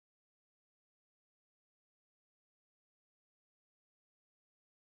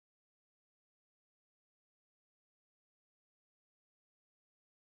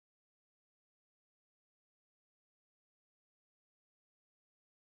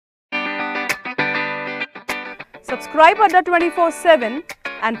Subscribe Adda 24/7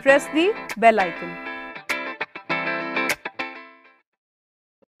 and press the bell icon.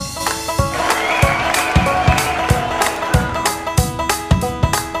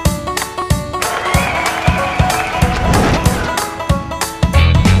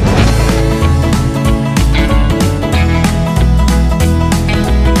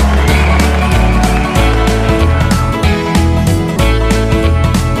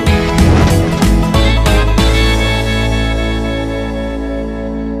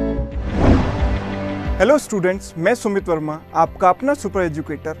 Hello students, मैं सुमित वर्मा, आपका अपना सुपर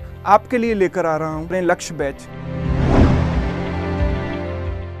एजुकेटर, आपके लिए लेकर आ रहा हूं अपने लक्ष्य बैच।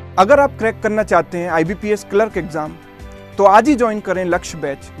 अगर आप क्रैक करना चाहते हैं IBPS क्लर्क एग्जाम, तो आज ही ज्वाइन करें लक्ष्य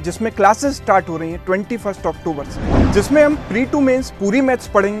बैच, जिसमें क्लासेस स्टार्ट हो रही हैं 21 अक्टूबर से, जिसमें हम प्री टू मेंस पूरी मैथ्स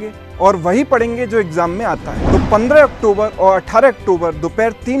पढ़ेंगे और वही पढ़ेंगे जो एग्जाम में आता है। तो 15 अक्टूबर और 18 अक्टूबर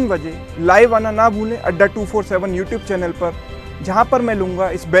दोपहर 3 बजे लाइव आना ना भूलें अड्डा 247 यूट्यूब चैनल पर, जहां पर मैं लूंगा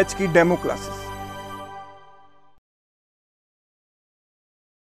इस बैच की demo classes.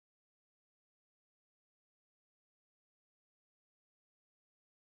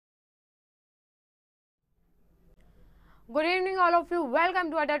 Good evening all of you, welcome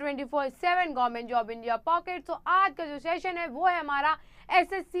to अड्डा 24/7 गवर्नमेंट जॉब इंडिया पॉकेट। तो आज का जो सेशन है वो है हमारा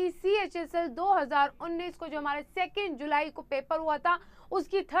SSC CHSL 2019 को, जो हमारे 2 जुलाई को पेपर हुआ था,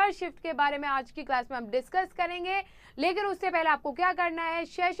 उसकी थर्ड शिफ्ट के बारे में आज की क्लास में हम डिस्कस करेंगे। लेकिन उससे पहले आपको क्या करना है,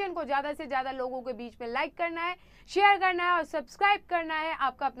 सेशन को ज्यादा से ज्यादा लोगों के बीच में लाइक करना है, शेयर करना है और सब्सक्राइब करना है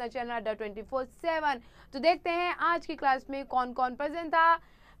आपका अपना चैनल अड्डा 24/7। तो देखते हैं आज की क्लास में कौन कौन प्रेजेंट था।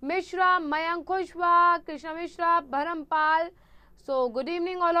 Mishra, Mayank Kushwaha, Krishna Mishra, भरमपाल। So good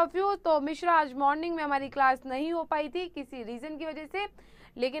evening all of you. तो मिश्रा, आज मॉर्निंग में हमारी क्लास नहीं हो पाई थी किसी रीजन की वजह से,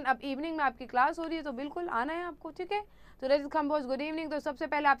 लेकिन अब इवनिंग में आपकी क्लास हो रही है तो बिल्कुल आना है आपको, ठीक है। तो लेट्स कंपोज गुड इवनिंग। तो सबसे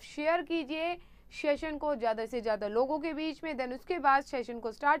पहले आप शेयर कीजिए सेशन को ज़्यादा से ज़्यादा लोगों के बीच में, देन उसके बाद सेशन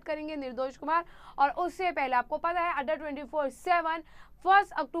को स्टार्ट करेंगे निर्दोष कुमार। और उससे पहले आपको पता है अड्डा 24/7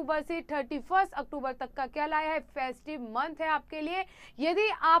 1 अक्टूबर से 31 अक्टूबर तक का क्या लाया है, फेस्टिव मंथ है आपके लिए। यदि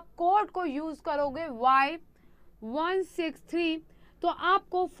आप कोड को यूज़ करोगे Y163 तो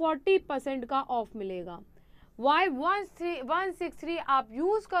आपको 40% का ऑफ मिलेगा। Y163 आप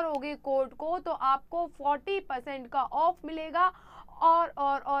यूज़ करोगे कोड को तो आपको 40% का ऑफ मिलेगा।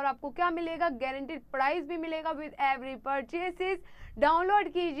 और आपको क्या मिलेगा, गारंटीड प्राइस भी मिलेगा विद एवरी परचेसेस। डाउनलोड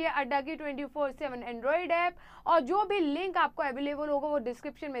कीजिए अड्डा की 24/7 एंड्रॉइड ऐप, और जो भी लिंक आपको अवेलेबल होगा वो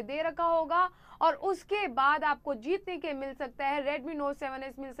डिस्क्रिप्शन में दे रखा होगा। और उसके बाद आपको जीतने के मिल सकता है Redmi Note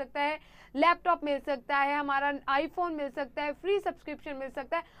 7S मिल सकता है, लैपटॉप मिल सकता है, हमारा आईफोन मिल सकता है, फ्री सब्सक्रिप्शन मिल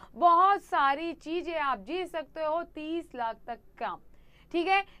सकता है, बहुत सारी चीज़ें आप जीत सकते हो 30 लाख तक का, ठीक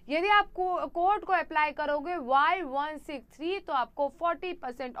है। यदि आप कोड को अप्लाई करोगे Y163 तो आपको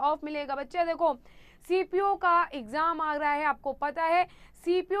 40% ऑफ मिलेगा। बच्चे देखो, CPO का एग्जाम आ रहा है, आपको पता है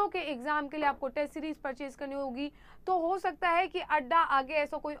CPO के एग्जाम के लिए आपको टेस्ट सीरीज परचेज करनी होगी। तो हो सकता है कि अड्डा आगे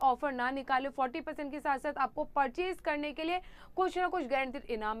ऐसा कोई ऑफर ना निकाले, 40% के साथ साथ आपको परचेज करने के लिए कुछ ना कुछ गारंटीड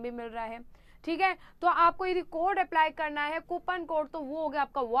इनाम भी मिल रहा है, ठीक है। तो आपको यदि कोड अप्लाई करना है, कूपन कोड, तो वो हो गया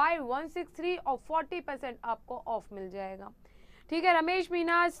आपका Y163 और 40% आपको ऑफ मिल जाएगा, ठीक है। रमेश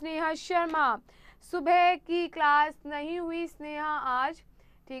मीना, स्नेहा शर्मा, सुबह की क्लास नहीं हुई स्नेहा आज,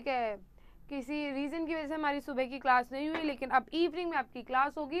 ठीक है, किसी रीजन की वजह से हमारी सुबह की क्लास नहीं हुई, लेकिन अब इवनिंग में आपकी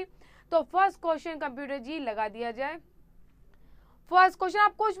क्लास होगी। तो फर्स्ट क्वेश्चन कंप्यूटर जी लगा दिया जाए। फर्स्ट क्वेश्चन,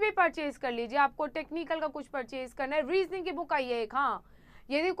 आप कुछ भी परचेज कर लीजिए, आपको टेक्निकल का कुछ परचेज करना है। रीजनिंग की बुक आई है एक, हाँ,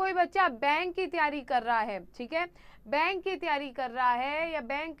 यदि कोई बच्चा बैंक की तैयारी कर रहा है, ठीक है, बैंक की तैयारी कर रहा है या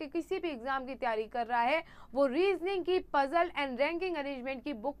बैंक के किसी भी एग्जाम की तैयारी कर रहा है, वो रीजनिंग की पजल एंड रैंकिंग अरेंजमेंट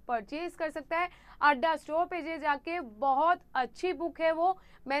की बुक परचेज कर सकता है अड्डा स्टोर पे जाके। बहुत अच्छी बुक है वो,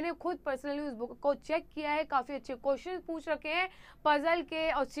 मैंने खुद पर्सनली उस बुक को चेक किया है, काफ़ी अच्छे क्वेश्चन पूछ रखे हैं पजल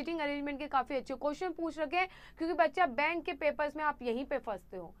के और सीटिंग अरेंजमेंट के, काफ़ी अच्छे क्वेश्चन पूछ रखे हैं, क्योंकि बच्चा बैंक के पेपर्स में आप यहीं पे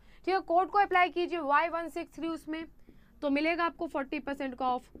फंसते हो, ठीक है। कोड को अप्लाई कीजिए Y163, उसमें तो मिलेगा आपको 40% का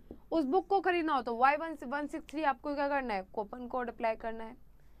ऑफ। उस बुक को खरीदना हो तो Y163 आपको क्या करना है, कूपन कोड अप्लाई करना है,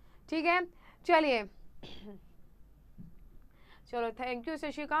 ठीक है। चलिए चलो, थैंक यू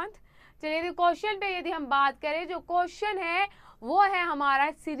शशिकांत। चलिए क्वेश्चन पे यदि हम बात करें, जो क्वेश्चन है वो है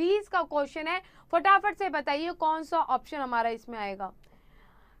हमारा सीरीज का क्वेश्चन है। फटाफट से बताइए कौन सा ऑप्शन हमारा इसमें आएगा।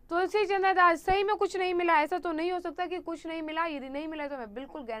 तुलसी चंद्र दास, सही में कुछ नहीं मिला, ऐसा तो नहीं हो सकता कि कुछ नहीं मिला। यदि नहीं मिला तो मैं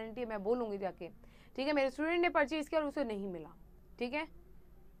बिल्कुल गारंटी मैं बोलूंगी जाके, ठीक है, मेरे स्टूडेंट ने परचेज किया और उसे नहीं मिला, ठीक है।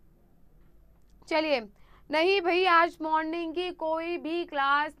 चलिए, नहीं भाई, आज मॉर्निंग की कोई भी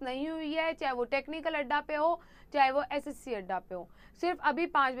क्लास नहीं हुई है, चाहे वो टेक्निकल अड्डा पे हो चाहे वो SSC अड्डा पे हो, सिर्फ अभी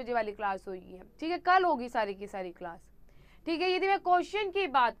 5 बजे वाली क्लास हुई है, ठीक है। कल होगी सारी की सारी क्लास, ठीक है। यदि मैं क्वेश्चन की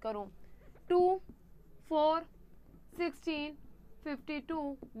बात करूं 2, 4, 16,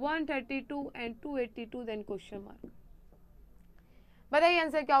 52, 132 एंड 282, देन क्वेश्चन मार्क। बताइए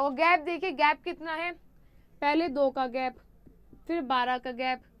आंसर क्या होगा। गैप देखिए, गैप कितना है, पहले 2 का गैप, फिर 12 का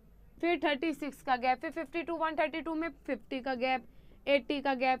गैप, फिर 36 का गैप, फिर 52, 132 में 50 का गैप, 80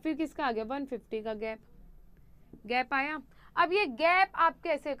 का गैप, फिर किसका आ गया 150 का गैप। गैप आया। अब ये गैप आप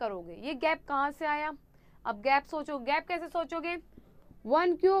कैसे करोगे, ये गैप कहाँ से आया। अब गैप सोचो, गैप कैसे सोचोगे,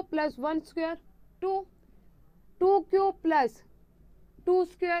 1 cube plus 1 square 2, 2 cube plus 2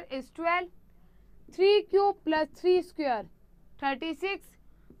 square is 12, 3 cube plus 3 square 36,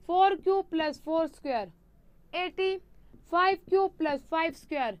 4 cube plus 4 square 80, 5 cube plus 5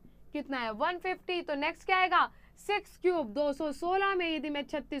 square कितना है 150। तो नेक्स्ट क्या आएगा 6 क्यूब 216 में यदि मैं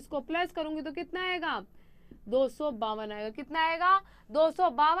 36 को प्लस करूंगी तो कितना आएगा 252 आएगा। कितना आएगा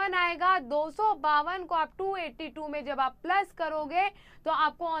 252 आएगा। 252 को आप 282 में जब आप प्लस करोगे तो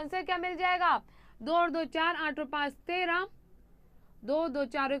आपको आंसर क्या मिल जाएगा, 2 और 2 4, 8 और 5 13, 2 2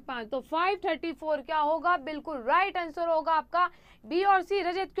 4 1 5, तो 534 क्या होगा, बिल्कुल राइट आंसर होगा आपका बी और सी।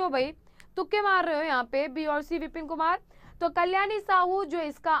 रजत क्यों भाई तुक्के मार रहे हो यहाँ पे, बी और सी विपिन कुमार। तो कल्याणी साहू जो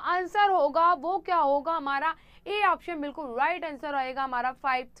इसका आंसर होगा वो क्या होगा हमारा ए ऑप्शन, बिल्कुल राइट आंसर आएगा हमारा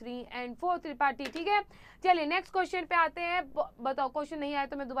 5 3 एंड 4 त्रिपाठी। ठीक है, चलिए नेक्स्ट क्वेश्चन पे आते हैं। बताओ क्वेश्चन नहीं आया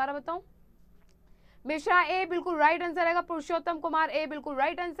तो मैं दोबारा बताऊं। मिश्रा ए बिल्कुल राइट आंसर आएगा, पुरुषोत्तम कुमार ए बिल्कुल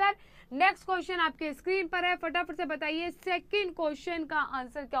राइट आंसर। नेक्स्ट क्वेश्चन आपके स्क्रीन पर है, फटाफट से बताइए सेकंड क्वेश्चन का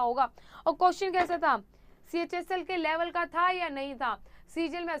आंसर क्या होगा। और क्वेश्चन कैसा था, सीएचएसएल के लेवल का था या नहीं था।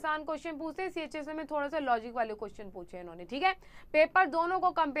 सीजीएल में आसान क्वेश्चन पूछते हैं, सीएचएसएल में थोड़ा सा लॉजिक वाले क्वेश्चन पूछे इन्होंने। ठीक है, पेपर दोनों को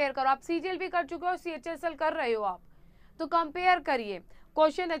कंपेयर करो, आप सीजीएल भी कर चुके हो सीएचएसएल कर रहे हो आप, तो कंपेयर करिए।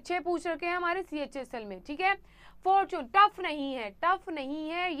 क्वेश्चन अच्छे पूछ रखे हैं हमारे सीएचएसएल में। ठीक है, फॉर्चून टफ नहीं है, टफ नहीं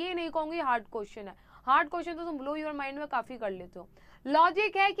है, ये नहीं कहूंगी हार्ड क्वेश्चन है। हार्ड क्वेश्चन तो तुम ब्लो योर माइंड में काफी कर लेते हो।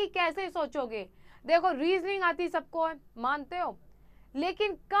 लॉजिक है कि कैसे सोचोगे, देखो रीजनिंग आती सबको है, मानते हो,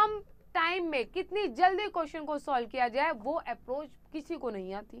 लेकिन कम टाइम में कितनी जल्दी क्वेश्चन को सॉल्व किया जाए वो अप्रोच किसी को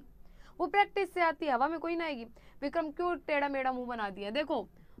नहीं आती, वो प्रैक्टिस से आती है, हवा में कोई ना आएगी। विक्रम क्यों टेढ़ा मेढ़ा मुंह बना दिया। देखो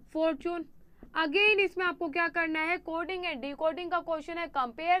फॉर्चून अगेन इसमें आपको क्या करना है, कोडिंग एंड डिकोडिंग का क्वेश्चन है,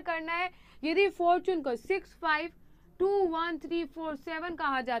 कंपेयर करना है। यदि फॉर्चून को 6 5 2 1 3 4 7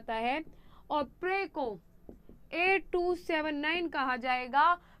 कहा जाता है और प्रे को 8 2 7 9 कहा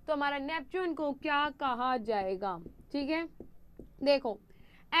जाएगा तो हमारा नेपच्यून को क्या कहा जाएगा। ठीक है, देखो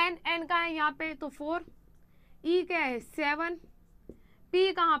एन एन का है यहाँ पे तो 4, ई क्या है 7,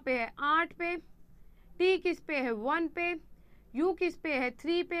 पी कहाँ पे है 8 पे, टी किस पे है 1 पे, यू किस पे है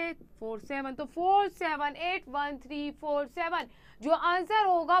 3 पे, 4 7, तो 4 7 8 1 3 4 7 जो आंसर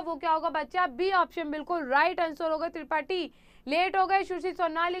होगा वो क्या होगा बच्चा, बी ऑप्शन बिल्कुल राइट आंसर होगा। त्रिपाठी लेट हो गए, सुश्री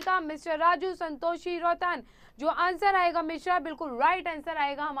सोनालिका, मिस्टर राजू, संतोषी, रोहतन, जो आंसर आएगा मिश्रा बिल्कुल राइट आंसर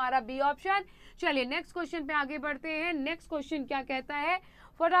आएगा हमारा बी ऑप्शन। चलिए नेक्स्ट क्वेश्चन पे आगे बढ़ते हैं। नेक्स्ट क्वेश्चन क्या कहता है,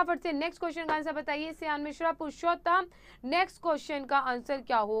 फटाफट से नेक्स्ट क्वेश्चन का आंसर बताइए। सियान मिश्रा, पुरुषोत्तम, नेक्स्ट क्वेश्चन का आंसर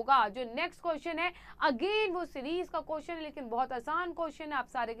क्या होगा। जो नेक्स्ट क्वेश्चन है अगेन वो सीरीज का क्वेश्चन है, लेकिन बहुत आसान क्वेश्चन है, आप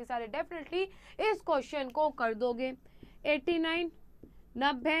सारे के सारे डेफिनेटली इस क्वेश्चन को कर दोगे। 89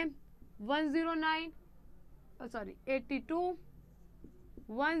 90 109 sorry 82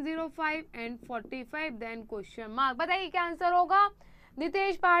 105 and 45 then question mark. बताइए क्या आंसर होगा।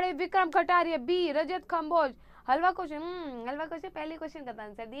 नितेश पहाड़े, विक्रम कटारिया, बी, रजत खम्बोज। हलवा क्वेश्चन, हलवा क्वेश्चन पहले क्वेश्चन का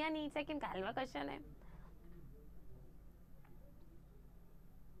आंसर दिया नहीं, सेकंड का हलवा क्वेश्चन है।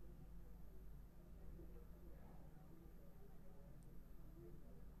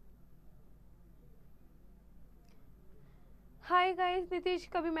 हाय गाइस, नीतीश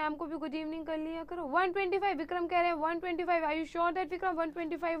कभी मैम को भी गुड इवनिंग कर लिया करो। 125 विक्रम कह रहे हैं 125, are you sure that Vikram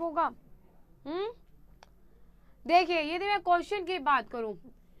 125 होगा। देखिए यदि मैं क्वेश्चन की बात करूं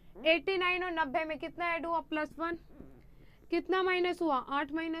 89 और 90 में कितना ऐड हुआ +1, कितना माइनस हुआ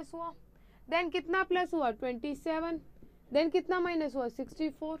 8 माइनस हुआ, देन कितना प्लस हुआ 27, देन कितना माइनस हुआ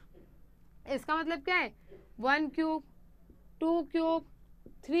 64। इसका मतलब क्या है 1 क्यूब 2 क्यूब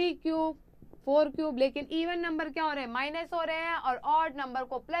 3 क्यूब 4 क्यूब, लेकिन इवन नंबर क्या हो रहे हैं माइनस हो रहे हैं और ऑड नंबर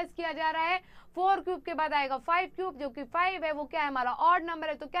को प्लस किया जा रहा है। 4 क्यूब के बाद आएगा 5 क्यूब, जो कि 5 है वो क्या है हमारा ऑड नंबर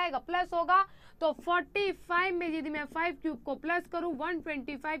है, तो क्या आएगा प्लस होगा। तो 45 में यदि मैं 5 क्यूब को प्लस करूं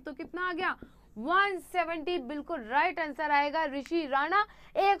 125 तो कितना आ गया 170, बिल्कुल राइट आंसर आएगा। ऋषि राणा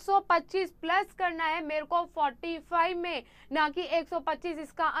 125 प्लस करना है मेरे को 45 में, ना कि 125,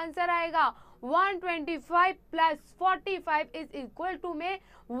 इसका आंसर आएगा 125 प्लस 45 इज इक्वल टू में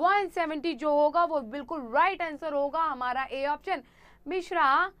 170, जो होगा वो बिल्कुल राइट आंसर होगा हमारा A option.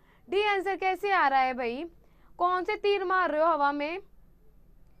 Mishra D answer कैसे आ रहा है भाई, कौन से तीर मार रहे हो हवा में।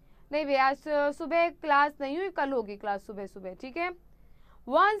 नहीं भैया आज सुबह क्लास नहीं हुई, कल होगी क्लास सुबह सुबह। ठीक है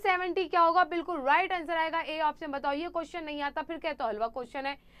 170 क्या होगा, बिल्कुल राइट आंसर आएगा ए ऑप्शन। बताओ ये क्वेश्चन नहीं आता फिर क्या, तो हलवा क्वेश्चन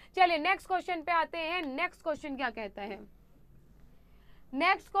है। चलिए नेक्स्ट क्वेश्चन पे आते हैं। नेक्स्ट क्वेश्चन क्या कहता है,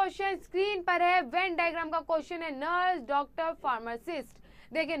 नेक्स्ट क्वेश्चन स्क्रीन पर है, वेन डायग्राम का क्वेश्चन है। Nurse, doctor, pharmacist.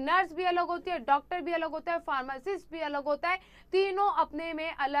 देखिए नर्स भी अलग होती है, डॉक्टर भी अलग होता है, फार्मासिस्ट भी अलग होता है, तीनों अपने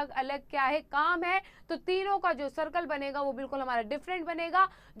में अलग अलग क्या है, काम है। तो तीनों का जो सर्कल बनेगा वो बिल्कुल हमारा डिफरेंट बनेगा।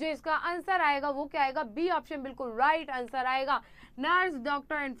 जो इसका आंसर आएगा वो क्या आएगा, बी ऑप्शन बिल्कुल राइट आंसर आएगा, नर्स,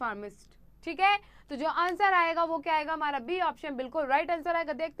 डॉक्टर एंड फार्मासिस्ट। ठीक है, तो जो आंसर आएगा वो क्या आएगा, हमारा बी ऑप्शन बिल्कुल राइट आंसर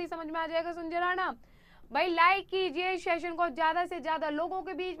आएगा। देखते ही समझ में आ जाएगा संजय राणा। भाई लाइक कीजिए सेशन को ज्यादा से ज्यादा लोगों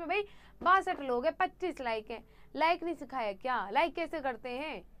के बीच में। भाई 62 लोग हैं, 25 लाइक हैं। लाइक नहीं सिखाया क्या, लाइक कैसे करते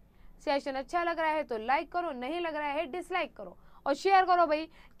हैं। सेशन अच्छा लग रहा है तो लाइक करो, नहीं लग रहा है डिसलाइक करो और शेयर करो। भाई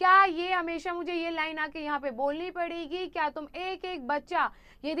क्या ये हमेशा मुझे ये लाइन आके यहाँ पे बोलनी पड़ेगी, क्या तुम एक एक बच्चा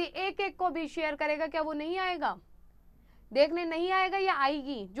यदि एक एक को भी शेयर करेगा क्या वो नहीं आएगा देखने, नहीं आएगा या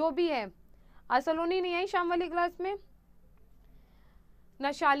आएगी, जो भी है। असलोनी नहीं आई शाम वाली क्लास में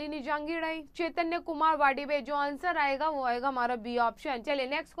ना, शालिनी जहांगीर आई, चैतन्य कुमार वाडिबे। जो आंसर आएगा वो आएगा हमारा बी ऑप्शन। चलिए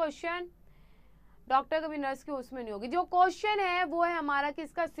नेक्स्ट क्वेश्चन, डॉक्टर कभी नर्स की उसमें नहीं होगी। जो क्वेश्चन है वो है हमारा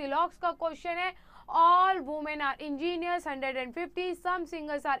किसका, सिलॉक्स का क्वेश्चन है। All women are engineers 150, some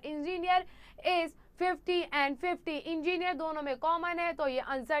singers are engineer is 50 and 50। Engineer दोनों में कॉमन है तो ये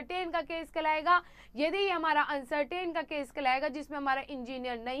अनसर्टेन का केस कहलाएगा। यदि ये हमारा अनसर्टेन का केस कहलाएगा जिसमें हमारा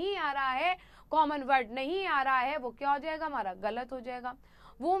इंजीनियर नहीं आ रहा है, कॉमन वर्ड नहीं आ रहा है, वो क्या हो जाएगा, हमारा गलत हो जाएगा।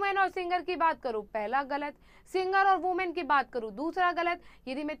 वुमेन और सिंगर की बात करूं पहला गलत, सिंगर और वुमेन की बात करूं दूसरा गलत।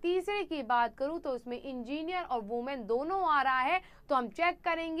 यदि मैं तीसरे की बात करूं तो उसमें इंजीनियर और वुमेन दोनों आ रहा है तो हम चेक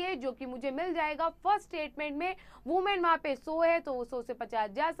करेंगे, जो कि मुझे मिल जाएगा फर्स्ट स्टेटमेंट में। वुमेन वहां पे 100 है तो वो 100 से 50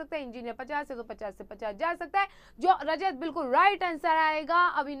 जा सकता है, इंजीनियर 50 है तो 50 से 50 जा सकता है। जो रजत बिल्कुल राइट आंसर आएगा।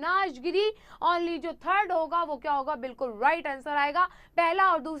 अविनाश गिरी ओनली जो थर्ड होगा वो क्या होगा, बिल्कुल राइट आंसर आएगा।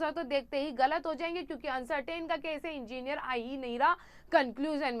 पहला और दूसरा तो देखते ही गलत हो जाएंगे क्योंकि अनसर्टेन का केस है, इंजीनियर आ ही नहीं रहा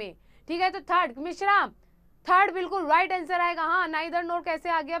कंक्लूजन में। ठीक है, तो थर्ड मिश्रा, थर्ड बिल्कुल राइट आंसर आएगा। हाँ नाइदर नोर कैसे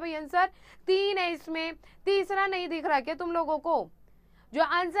आ गया भाई आंसर, 3 है इसमें, तीसरा नहीं दिख रहा क्या तुम लोगों को। जो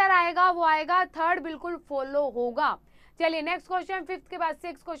आंसर आएगा वो आएगा थर्ड, बिल्कुल फॉलो होगा। चलिए नेक्स्ट क्वेश्चन, फिफ्थ के बाद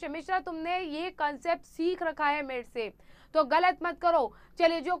सिक्स क्वेश्चन। मिश्रा तुमने ये कॉन्सेप्ट सीख रखा है मेरे से तो गलत मत करो।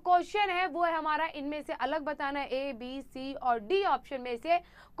 चलिए जो क्वेश्चन है वो है हमारा, इनमें से अलग बताना है ए बी सी और डी ऑप्शन में से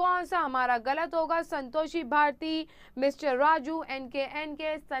कौन सा हमारा गलत होगा। संतोषी भारती, मिस्टर राजू,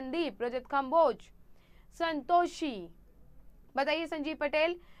 एनके, संदीप, रजत कंबोज, संतोषी, बताइए संजीव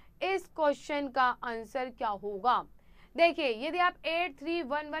पटेल इस क्वेश्चन का आंसर क्या होगा। देखिए यदि आप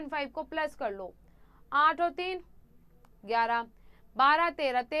 83115 को प्लस कर लो, 8 और 3 11, 12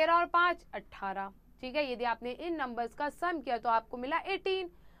 13, 13 और 5 18। ठीक है, यदि आपने इन नंबर्स का सम किया तो आपको मिला 18।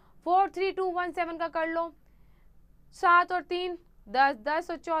 4 3 2 1 7 का कर लो, 7 और 3 10, 10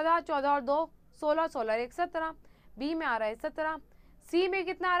 और 14, 14 और 2 16, 16 और 1 17। बी में आ रहा है 17। सी में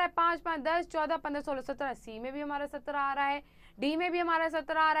कितना आ रहा है, 5 5 10 14 15 16 17। सी में भी हमारा 17 आ रहा है, डी में भी हमारा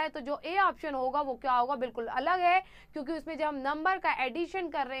 17 आ रहा है। तो जो ए ऑप्शन होगा वो क्या होगा, बिल्कुल अलग है क्योंकि उसमें जब हम नंबर का एडिशन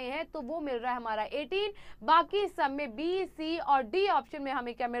कर रहे हैं तो वो मिल रहा है हमारा 18। बाकी सब में बी सी और डी ऑप्शन में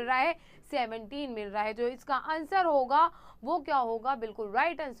हमें क्या मिल रहा है, 17 मिल रहा है। जो इसका आंसर होगा वो क्या होगा, बिल्कुल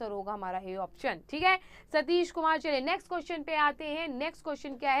राइट आंसर होगा हमारा ए ऑप्शन। ठीक है सतीश कुमार। चलिए नेक्स्ट क्वेश्चन पे आते हैं। नेक्स्ट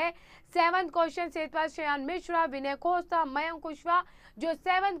क्वेश्चन क्या है, 7th क्वेश्चन, सेतवा शयान मिश्रा, विनय खोस्ता, मयंक कुशवाहा। जो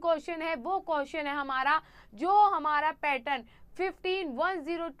 7th क्वेश्चन है वो क्वेश्चन है हमारा, जो हमारा पैटर्न 15,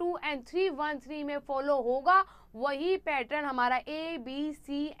 102 एंड 313 में फॉलो होगा वही पैटर्न हमारा A B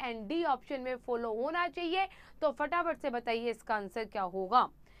C and D option में फॉलो होना चाहिए। तो फटाफट से बताइए इसका आंसर क्या होगा।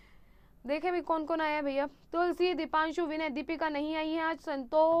 देखे भी कौन कौन आया भैया, तुलसी, दीपांशु, विनय, दीपिका नहीं आई है आज,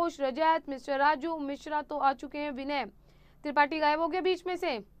 संतोष, रजत, मिस्टर राजू, मिश्रा तो आ चुके हैं, विनय त्रिपाठी गायब हो गया बीच में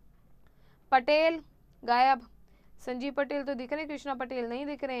से, पटेल गायब, संजीव पटेल तो दिख रहे, कृष्णा पटेल नहीं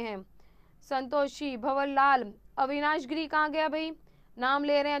दिख रहे हैं, संतोषी, भंवर लाल, अविनाश गिरी कहाँ गया भाई, नाम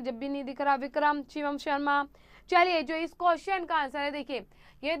ले रहे हैं जब भी नहीं दिख रहा, विक्रम, शिवम शर्मा। चलिए जो इस क्वेश्चन का आंसर है, देखिए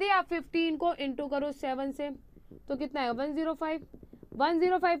यदि आप 15 को इंटू करो 7 से तो कितना है 105,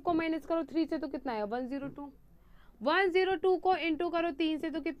 105 को माइनस करो 3 से तो कितना है 102, 102 को इंटू करो 3 से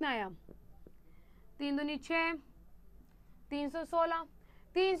तो कितना आया 3 दूनी 6, 316,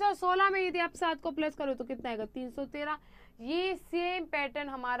 316 में यदि आप 7 को प्लस करो तो कितना आएगा 313। ये सेम पैटर्न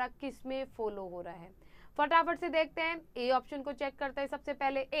हमारा किस में फॉलो हो रहा है, फटाफट से देखते हैं। ए ऑप्शन को चेक करते हैं सबसे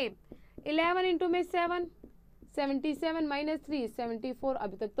पहले। ए 11 इंटू में 7, 77 माइनस 3 74,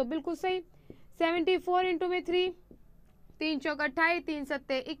 अभी तक तो बिल्कुल सही। 74 इंटू में 3, 3 चौक 28, 3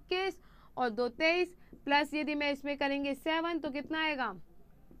 सत्ते 21 और 2 23, प्लस यदि मैं इसमें करेंगे 7 तो कितना आएगा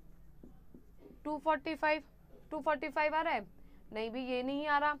 245, 245 आ रहा है। नहीं भी ये नहीं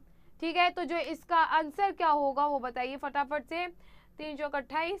आ रहा। ठीक है, तो जो इसका आंसर क्या होगा वो बताइए फटाफट से। 3 चौक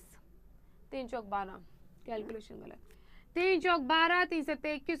 28, 3 चौक 12, कैलकुलेशन गलत, 3 चौक 12, 3 से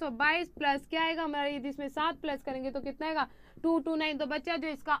 21 और 22 प्लस क्या आएगा हमारा, यदि इसमें 7 प्लस करेंगे तो कितना आएगा 229। तो बच्चा जो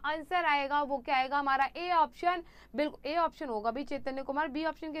इसका आंसर आएगा वो क्या आएगा हमारा ए ऑप्शन, बिल्कुल ए ऑप्शन होगा भी चैतन्य कुमार। बी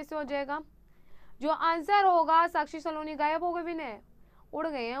ऑप्शन कैसे हो जाएगा, जो आंसर होगा साक्षी सलोनी गायब हो गए, विनय उड़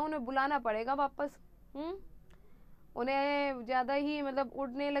गए हैं, उन्हें बुलाना पड़ेगा वापस। उन्हें ज्यादा ही मतलब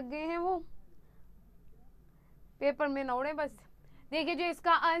उड़ने लग गए हैं, वो पेपर में ना उड़े बस। देखिए जो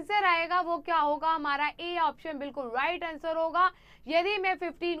इसका आंसर आएगा वो क्या होगा हमारा ए ऑप्शन बिल्कुल राइट आंसर होगा। यदि मैं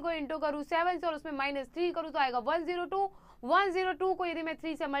 15 को इंटू करूँ 7 से और उसमें -3 करूँ तो आएगा 102। 102 को यदि मैं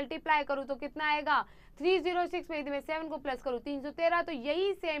 3 से मल्टीप्लाई करूँ तो कितना आएगा 306 में, यदि मैं 7 को प्लस करूँ 313। तो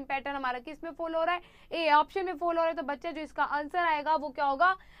यही सेम पैटर्न हमारा किस में फॉलो हो रहा है, ए ऑप्शन में फॉलो हो रहा है। तो बच्चा जो इसका आंसर आएगा वो क्या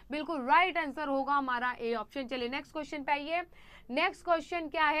होगा, बिल्कुल राइट आंसर होगा हमारा ए ऑप्शन। चलिए नेक्स्ट क्वेश्चन पे आइए। नेक्स्ट क्वेश्चन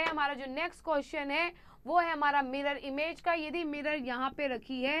क्या है हमारा, जो नेक्स्ट क्वेश्चन है वो है हमारा मिरर इमेज का। यदि मिरर यहाँ पे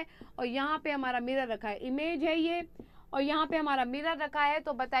रखी है और यहाँ पे हमारा मिरर रखा है, इमेज है ये और यहाँ पे हमारा मिरर रखा है,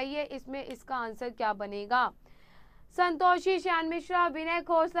 तो बताइए इसमें इसका आंसर क्या बनेगा। संतोषी, श्यान मिश्रा, विनय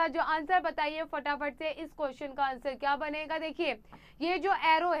खोसला, जो आंसर बताइए फटाफट से, इस क्वेश्चन का आंसर क्या बनेगा। देखिए ये जो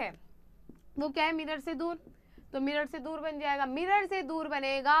एरो है वो क्या है, मिरर से दूर, तो मिरर से दूर बन जाएगा। मिरर से दूर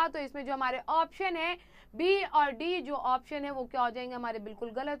बनेगा तो इसमें जो हमारे ऑप्शन है बी और डी, जो ऑप्शन है वो क्या हो जाएंगे हमारे,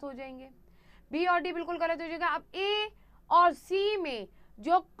 बिल्कुल गलत हो जाएंगे। बी और डी बिल्कुल गलत हो जाएगा। अब ए और सी में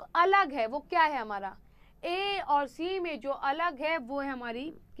जो अलग है वो क्या है हमारा, ए और सी में जो अलग है वो है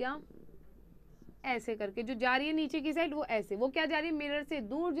हमारी क्या, ऐसे करके जो जा रही है नीचे की साइड वो ऐसे, वो क्या जा रही है, मिरर से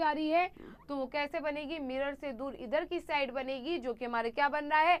दूर जा रही है। तो वो कैसे बनेगी, मिरर से दूर इधर की साइड बनेगी, जो कि हमारे क्या बन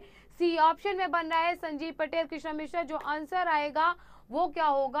रहा है, सी ऑप्शन में बन रहा है। संजीव पटेल, कृष्णा मिश्रा, जो आंसर आएगा वो क्या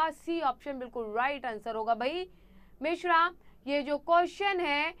होगा, सी ऑप्शन बिल्कुल राइट आंसर होगा। भाई मिश्रा ये जो क्वेश्चन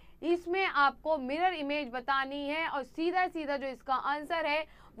है इसमें आपको मिरर इमेज बतानी है और सीधा सीधा जो इसका आंसर है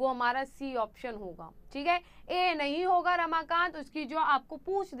वो हमारा सी ऑप्शन होगा। ठीक है, ए नहीं होगा रमाकांत, उसकी जो आपको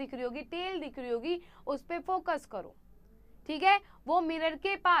पूंछ दिख रही होगी, टेल दिख रही होगी, उस पे फोकस करो। ठीक है, वो मिरर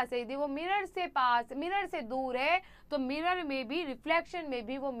के पास है, यदि वो मिरर से पास, मिरर से दूर है तो मिरर में भी, रिफ्लेक्शन में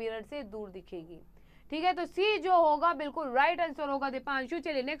भी वो मिरर से दूर दिखेगी। ठीक है, तो सी जो होगा बिल्कुल राइट आंसर होगा दीपांशु।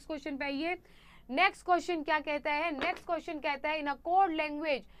 चलिए नेक्स्ट क्वेश्चन पे आइए। नेक्स्ट क्वेश्चन क्या कहता है, नेक्स्ट क्वेश्चन कहता है इन अ कोड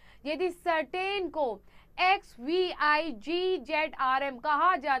लैंग्वेज यदि सर्टेन को XVIGZRM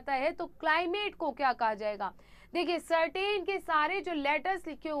कहा जाता है तो क्लाइमेट को क्या कहा जाएगा। देखिए सर्टेन के सारे जो लेटर्स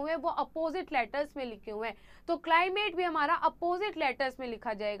लिखे हुए हैं वो अपोजिट लेटर्स में लिखे हुए हैं, तो क्लाइमेट भी हमारा अपोजिट लेटर्स में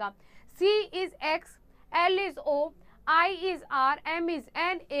लिखा जाएगा। C is X, L is O, I is R, M is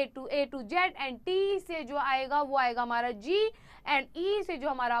N, A to Z and T से जो आएगा वो आएगा हमारा G एंड E से जो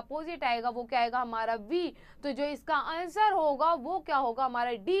हमारा अपोजिट आएगा वो क्या आएगा हमारा V। तो जो इसका आंसर होगा वो क्या होगा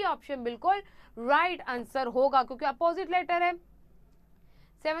हमारा डी ऑप्शन बिल्कुल राइट आंसर होगा, क्योंकि अपोजिट लेटर है।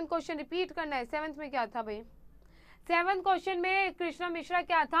 7th क्वेश्चन रिपीट करना है। 7th में क्या था भाई, 7th क्वेश्चन में कृष्णा मिश्रा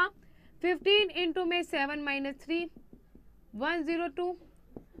क्या था, 15 इंटू में 7 माइनस 3 102,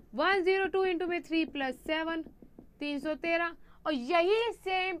 102 इंटू में 3 प्लस 7 313। और यही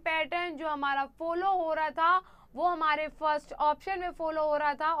सेम पैटर्न जो हमारा फॉलो हो रहा था वो हमारे फर्स्ट ऑप्शन में फॉलो हो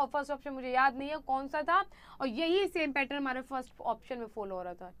रहा था, और फर्स्ट ऑप्शन मुझे याद नहीं है कौन सा था, और यही सेम पैटर्न हमारे फर्स्ट ऑप्शन में फॉलो हो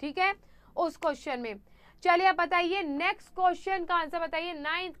रहा था। ठीक है, उस क्वेश्चन में। चलिए आप बताइए नेक्स्ट क्वेश्चन का आंसर बताइए।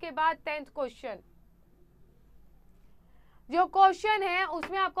 9th के बाद 10th क्वेश्चन, जो क्वेश्चन है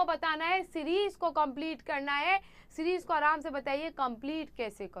उसमें आपको बताना है, सीरीज को कंप्लीट करना है। सीरीज को आराम से बताइए कंप्लीट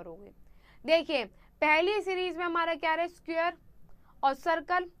कैसे करोगे। देखिए पहली सीरीज में हमारा क्या रहा है, स्क्वायर और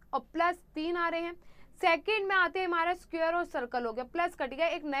सर्कल और प्लस 3 आ रहे हैं। सेकंड में आते हैं हमारा स्क्वायर और सर्कल हो गया, प्लस कट गया,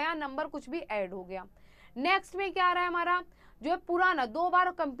 एक नया नंबर कुछ भी ऐड हो गया। नेक्स्ट में क्या आ रहा है हमारा, जो पुराना 2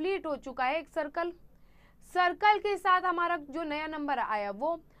 बार कंप्लीट हो चुका है, एक सर्कल, सर्कल के साथ हमारा जो नया नंबर आया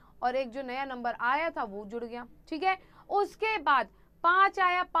वो, और एक जो नया नंबर आया था वो जुड़ गया। ठीक है, उसके बाद 5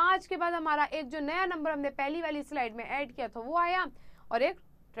 आया, 5 के बाद हमारा एक जो नया नंबर हमने पहली वाली स्लाइड में ऐड किया था वो आया, और एक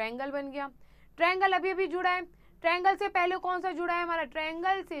ट्रायंगल बन गया। ट्रायंगल अभी भी जुड़ा है। ट्रायंगल से पहले कौन सा जुड़ा है हमारा,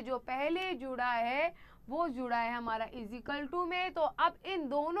 ट्रायंगल से जो पहले जुड़ा है वो जुड़ा है हमारा इजिकल टू में। तो अब इन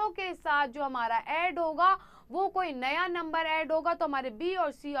दोनों के साथ जो हमारा ऐड होगा वो कोई नया नंबर ऐड होगा, तो हमारे बी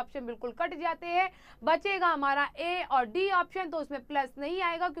और सी ऑप्शन बिल्कुल कट जाते हैं, बचेगा हमारा ए और डी ऑप्शन। तो उसमें प्लस नहीं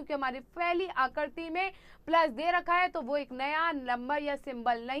आएगा क्योंकि हमारी पहली आकृति में प्लस दे रखा है, तो वो एक नया नंबर या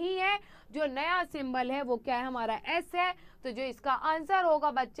सिंबल नहीं है। जो नया सिंबल है वो क्या है हमारा एस है। तो जो इसका आंसर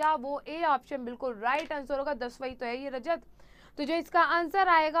होगा बच्चा वो ए ऑप्शन बिल्कुल राइट आंसर होगा। 10वां तो है ये रजत, तो जो इसका आंसर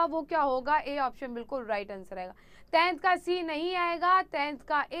आएगा वो क्या होगा, ए ऑप्शन बिल्कुल राइट आंसर आएगा। 10th का सी नहीं आएगा, 10th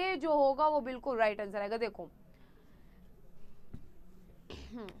का ए जो होगा वो बिल्कुल राइट आंसर आएगा। देखो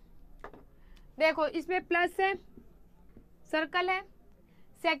देखो इसमें प्लस है, सर्कल है,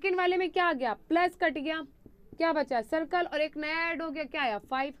 सेकंड वाले में क्या आ गया, प्लस कट गया, क्या बचा सर्कल, और एक नया ऐड हो गया, क्या आया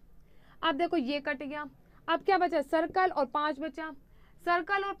 5। अब देखो ये कट गया, अब क्या बचा सर्कल और 5 बचा,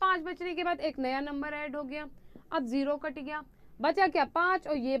 सर्कल और 5 बचने के बाद एक नया नंबर ऐड हो गया, अब 0 कट गया, बचा क्या 5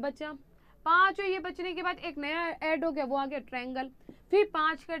 और ये बचा, 5 और ये बचने के बाद एक नया ऐड हो गया, वो आ गया ट्रायंगल, फिर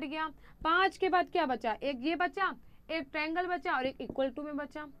 5 कट गया, 5 के बाद क्या बचा, एक ये बचा, एक ट्रायंगल बचा और एक इक्वल टू में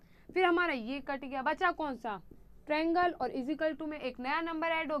बचा, फिर हमारा ये कट गया, बचा कौन सा ट्रायंगल, और इजिकल टू में एक नया नंबर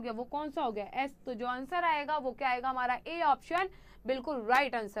ऐड हो गया, वो कौन सा हो गया एस। तो जो आंसर आएगा वो क्या आएगा हमारा ए ऑप्शन, बिल्कुल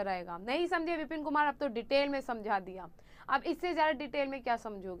राइट आंसर आएगा। नहीं समझे विपिन कुमार, अब तो डिटेल में समझा दिया, अब इससे ज्यादा डिटेल में क्या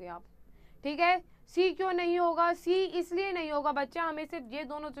समझोगे आप, ठीक है। सी क्यों नहीं होगा, सी इसलिए नहीं होगा बच्चा, हमें सिर्फ ये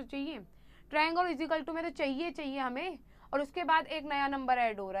दोनों तो चाहिए, ट्रायंगल और इजिकल टू में तो चाहिए हमें, और उसके बाद एक नया नंबर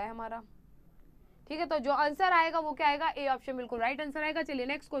ऐड हो रहा है हमारा, ठीक है। तो जो आंसर आएगा वो क्या आएगा, ए ऑप्शन बिल्कुल राइट आंसर आएगा। चलिए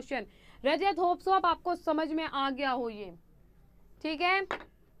नेक्स्ट क्वेश्चन, रजत होप सो अब आपको समझ में आ गया हो ये, ठीक है।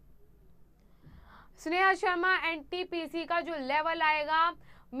 स्नेहा शर्मा एनटीपीसी का जो लेवल आएगा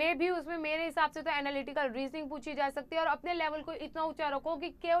मे भी उसमें मेरे हिसाब से तो एनालिटिकल रीजनिंग पूछी जा सकती है, और अपने लेवल को इतना ऊंचा रखो कि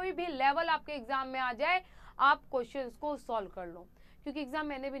कोई भी लेवल आपके एग्जाम में आ जाए आप क्वेश्चंस को सॉल्व कर लो, क्योंकि एग्जाम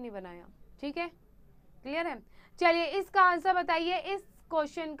मैंने भी नहीं बनाया, ठीक है, क्लियर है। चलिए इसका आंसर बताइए, इस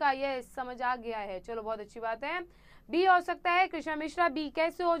क्वेश्चन का ये समझ आ गया है, चलो बहुत अच्छी बात है। बी हो सकता है कृष्णा मिश्रा, बी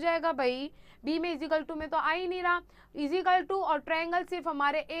कैसे हो जाएगा भाई, बी में इजिकल टू में तो आ ही नहीं रहा, इजिकल टू और ट्रायंगल सिर्फ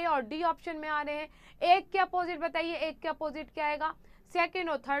हमारे ए और डी ऑप्शन में आ रहे हैं, एक के अपोजिट बताइए, एक के अपोजिट क्या आएगा, सेकंड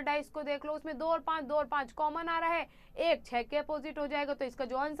और थर्ड है, इसको देख लो, उसमें 2 और 5, 2 और 5 कॉमन आ रहा है, एक 6 के अपोजिट हो जाएगा, तो इसका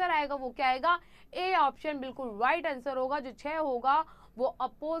जो आंसर आएगा वो क्या आएगा, ए ऑप्शन बिल्कुल राइट आंसर होगा। जो 6 होगा वो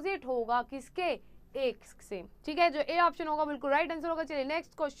अपोजिट होगा किसके, एक से, ठीक है, जो ए ऑप्शन होगा बिल्कुल राइट आंसर होगा। चलिए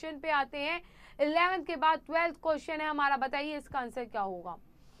नेक्स्ट क्वेश्चन पे आते हैं, 11th के बाद 12th क्वेश्चन है हमारा, बताइए इसका आंसर क्या होगा।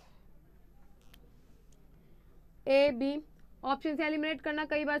 ए बी ऑप्शन से एलिमिनेट करना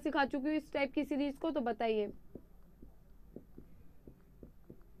कई बार सिखा चुकी हूँ इस टाइप की सीरीज को, तो बताइए।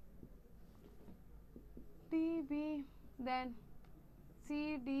 D B then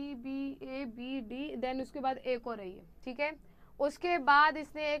C D B A B D, then उसके बाद एक और रही है, ठीक है, उसके बाद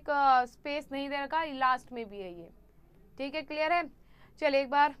इसने एक स्पेस नहीं दे रखा, लास्ट में भी है ये, ठीक है, क्लियर है। चलिए एक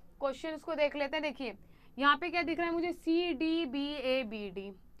बार क्वेश्चन को देख लेते हैं। देखिए यहाँ पे क्या दिख रहा है मुझे, C D B A B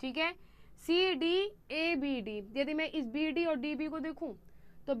D, ठीक है, C D A B D, यदि मैं इस बी डी और डी बी को देखूं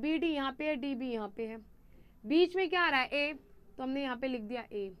तो बी डी यहाँ पे है, डी बी यहाँ पे है, बीच में क्या आ रहा है ए, तो हमने यहाँ पे लिख दिया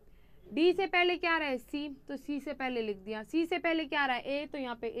ए, डी से पहले क्या आ रहा है सी, तो सी से पहले लिख दिया, सी से पहले क्या आ रहा है ए, तो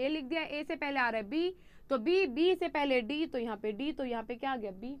यहाँ पे ए लिख दिया, ए से पहले आ रहा है बी, तो बी, बी से पहले डी, तो यहाँ पे डी, तो यहाँ पे क्या आ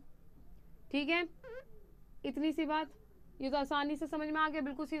गया बी, ठीक है, इतनी सी बात, ये तो आसानी से समझ में आ गया,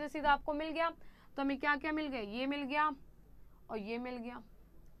 बिल्कुल सीधा सीधा आपको मिल गया। तो हमें क्या क्या मिल गया, ये मिल गया और ये मिल गया,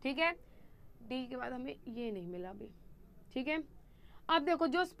 ठीक है, डी के बाद हमें ये नहीं मिला अभी, ठीक है। अब देखो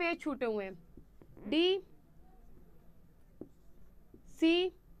जो स्पेस छूटे हुए हैं, डी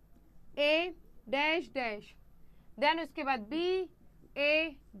सी ए डैश डैश, देन उसके बाद बी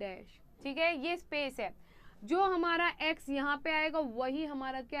ए डैश, ठीक है, ये स्पेस है, जो हमारा एक्स यहाँ पे आएगा वही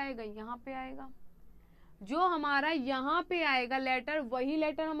हमारा क्या आएगा, यहाँ पे आएगा, जो हमारा यहाँ पे आएगा लेटर वही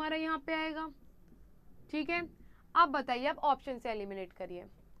लेटर हमारा यहाँ पे आएगा, ठीक है। अब बताइए, अब ऑप्शन से एलिमिनेट करिए,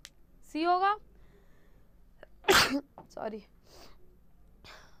 सी होगा सॉरी,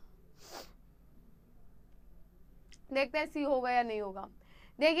 देखते हैं सी होगा या नहीं होगा।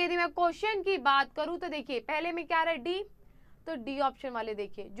 देखिए यदि मैं क्वेश्चन की बात करूं तो देखिए पहले में क्या आ रहा है डी, तो डी ऑप्शन वाले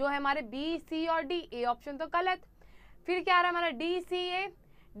देखिए जो है हमारे बी सी और डी, ए ऑप्शन तो गलत, फिर क्या आ रहा है हमारा डी सी ए,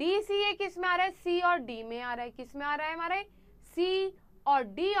 डी सी ए किस में आ रहा है, सी और डी में आ रहा है, किस में आ रहा है हमारे सी और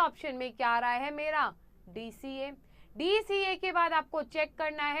डी ऑप्शन में क्या आ रहा है मेरा डी सी ए। डी सी ए के बाद आपको चेक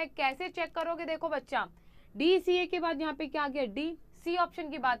करना है, कैसे चेक करोगे, देखो बच्चा डी सी ए के बाद यहाँ पे क्या आ गया डी, सी ऑप्शन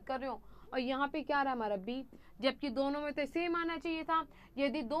की बात कर रहे हो, और यहाँ पे क्या आ रहा है हमारा बी, जबकि दोनों में तो सेम आना चाहिए था,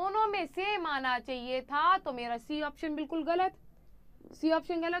 यदि दोनों में सेम आना चाहिए था तो मेरा सी ऑप्शन बिल्कुल गलत, सी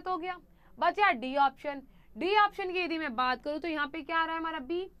ऑप्शन गलत हो गया, बचा डी ऑप्शन। डी ऑप्शन की यदि मैं बात करूं तो यहाँ पे क्या आ रहा है हमारा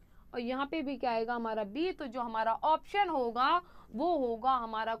बी, और यहाँ पे भी क्या आएगा हमारा बी, तो जो हमारा ऑप्शन होगा वो होगा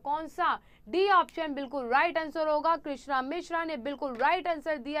हमारा कौन सा, डी ऑप्शन बिल्कुल राइट आंसर होगा। कृष्णा मिश्रा ने बिल्कुल राइट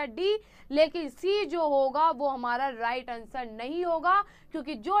आंसर दिया डी, लेकिन सी जो होगा वो हमारा राइट आंसर नहीं होगा,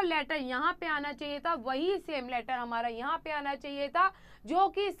 क्योंकि जो लेटर यहाँ पे आना चाहिए था वही सेम लेटर हमारा यहाँ पे आना चाहिए था, जो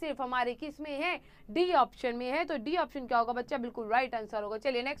कि सिर्फ हमारे किस में है, डी ऑप्शन में है। तो डी ऑप्शन क्या होगा बच्चा, बिल्कुल राइट आंसर होगा।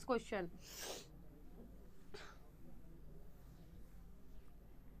 चलिए नेक्स्ट क्वेश्चन,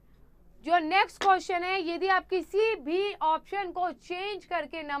 जो नेक्स्ट क्वेश्चन है, यदि आप किसी भी ऑप्शन को चेंज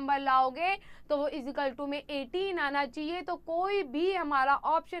करके नंबर लाओगे तो वो इजिकल टू में 18 आना चाहिए। तो कोई भी हमारा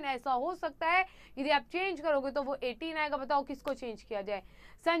ऑप्शन ऐसा हो सकता है, यदि आप चेंज करोगे तो वो 18 आएगा। बताओ किसको चेंज किया जाए।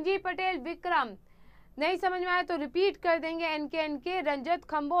 संजीव पटेल, विक्रम, नहीं समझ में आया तो रिपीट कर देंगे। एनके, रंजत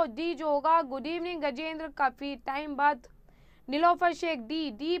खंबो, डी जो होगा। गुड इवनिंग गजेंद्र, काफी टाइम बाद। नीलोफर शेख,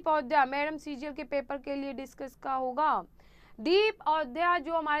 डी पौधा, मैडम सीजीएल के पेपर के लिए डिस्कस का होगा। डीप और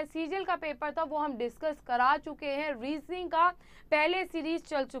जो हमारे सीजीएल का पेपर था वो हम डिस्कस करा चुके हैं। रीजनिंग का पहले सीरीज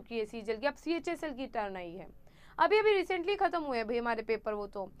चल चुकी है सीजीएल की, अब CHSL की टर्न आई है। अभी रिसेंटली खत्म हुए हैं भाई हमारे पेपर, वो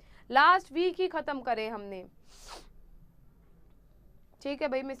तो लास्ट वीक ही खत्म करे हमने। ठीक है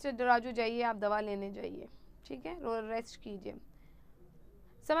भाई, मिस्टर राजू जाइए, आप दवा लेने जाइए, ठीक है, रेस्ट कीजिए।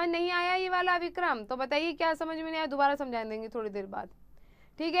 समझ नहीं आया ये वाला विक्रम तो बताइए क्या समझ में नहीं आया, दोबारा समझा देंगे थोड़ी देर बाद,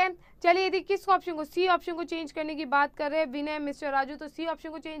 ठीक है। चलिए, यदि किस ऑप्शन को, सी ऑप्शन को चेंज करने की बात कर रहे हैं विनय, मिस्टर राजू, तो सी ऑप्शन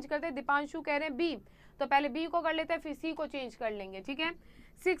को चेंज करते हैं। दीपांशु कह रहे हैं बी, तो पहले बी को कर लेते हैं फिर सी को चेंज कर लेंगे, ठीक है।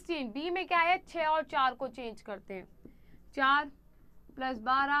 16 बी में क्या है, 6 और 4 को चेंज करते हैं। 4 +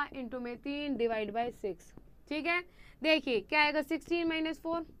 12 इंटू में 3 डिवाइड बाई 6, ठीक है। देखिए क्या आएगा, 16 -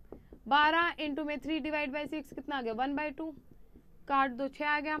 4, 12 इंटू में 3 डिवाइड बाई 6 कितना आ गया, 1/2, काट दो, 6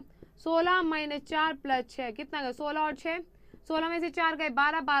 आ गया। 16 - 4 + 6 कितना आ गया, 16 और 6, 16 में से 4 गए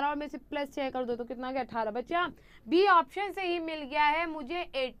 12, 12 और में से +6 कर दो तो कितना आ गया, 18। बच्चा बी ऑप्शन से ही मिल गया है मुझे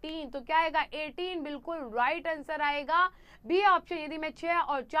 18, तो क्या आएगा 18, बिल्कुल राइट आंसर आएगा बी ऑप्शन। यदि मैं 6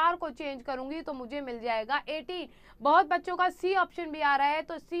 और 4 को चेंज करूंगी तो मुझे मिल जाएगा 18। बहुत बच्चों का सी ऑप्शन भी आ रहा है,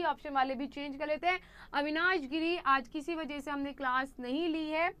 तो सी ऑप्शन वाले भी चेंज कर लेते हैं। अविनाश गिरी, आज किसी वजह से हमने क्लास नहीं ली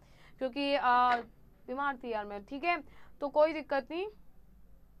है क्योंकि बीमार थी यार मैं, ठीक है, तो कोई दिक्कत नहीं।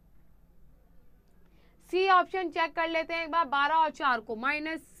 सी ऑप्शन चेक कर लेते हैं एक बार। 12 और 4 को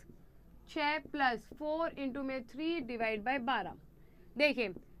 -6 + 4 इंटू में 3 डिवाइड बाई 12।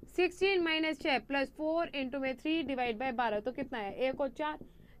 देखिए 16 - 6 + 4 इंटू में 3 डिवाइड बाई 12 तो कितना है, 1 और 4,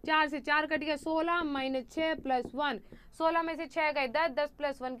 4 से 4 कट गया, 16 - 6 + 1, 16 में से 6 गए 10, 10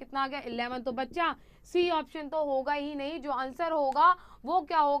 + 1 कितना आ गया, 11। तो बच्चा सी ऑप्शन तो होगा ही नहीं, जो आंसर होगा वो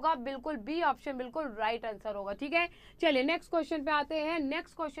क्या होगा, बिल्कुल बी ऑप्शन बिल्कुल राइट आंसर होगा, ठीक है। चलिए नेक्स्ट क्वेश्चन पे आते हैं।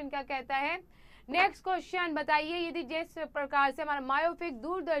 नेक्स्ट क्वेश्चन क्या कहता है, नेक्स्ट क्वेश्चन बताइए, यदि जिस प्रकार से हमारा मायोपिक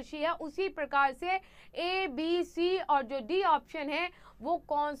दूरदर्शी है उसी प्रकार से ए बी सी और जो डी ऑप्शन है वो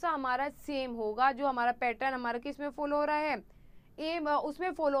कौन सा हमारा सेम होगा, जो हमारा पैटर्न हमारा किस में फॉलो हो रहा है, ए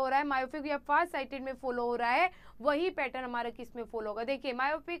उसमें फॉलो हो रहा है, मायोपिक या फार साइटेड में फॉलो हो रहा है, वही पैटर्न हमारा किस में फॉलो होगा। देखिए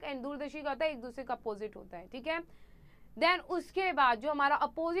मायोपिक एंड दूरदर्शी का होता है एक दूसरे का अपोजिट होता है, ठीक है। देन उसके बाद जो हमारा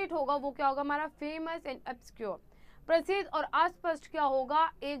अपोजिट होगा वो क्या होगा, हमारा फेमस एंड ऑब्स्क्योर, प्रसिद्ध और अस्पष्ट क्या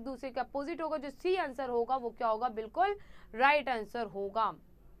होगा, एक दूसरे के अपोजिट होगा। जो सी आंसर होगा वो क्या होगा, बिल्कुल राइट आंसर होगा।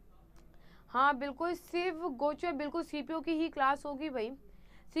 हाँ बिल्कुल शिव गोचर, बिल्कुल सीपीओ की ही क्लास होगी भाई।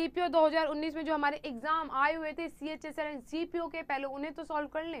 सीपीओ 2019 में जो हमारे एग्जाम आए हुए थे CHSL एंड सीपीओ के, पहले उन्हें तो सॉल्व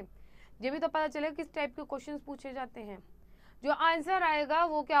कर लें, ये भी तो पता चलेगा किस टाइप के क्वेश्चंस पूछे जाते हैं। जो आंसर आएगा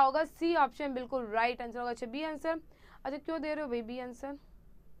वो क्या होगा, सी ऑप्शन बिल्कुल राइट आंसर होगा। अच्छा बी आंसर, अच्छा क्यों दे रहे हो भाई बी आंसर।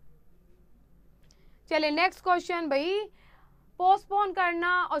 चलिए नेक्स्ट क्वेश्चन भाई, पोस्टपोन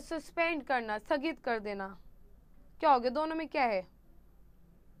करना और सस्पेंड करना, स्थगित कर देना, क्या हो गया, दोनों में क्या है।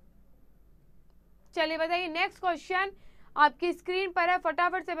 चलिए बताइए नेक्स्ट क्वेश्चन आपकी स्क्रीन पर है,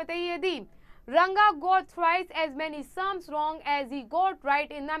 फटाफट से बताइए। यदि रंगा got thrice as many sums wrong as he got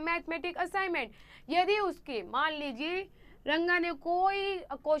right in the mathematics assignment, यदि उसके मान लीजिए रंगा ने कोई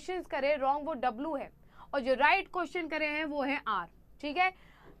क्वेश्चंस करे रॉन्ग, वो W है, और जो राइट क्वेश्चन करे हैं वो है R, ठीक है।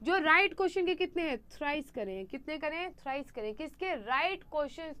 जो राइट क्वेश्चन के कितने हैं, थ्राइस करें, कितने करें, थ्राइस करें, किसके राइट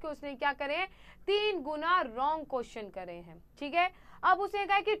क्वेश्चंस के उसने क्या करे, 3 गुना रॉन्ग क्वेश्चन करे हैं, ठीक है। अब उसने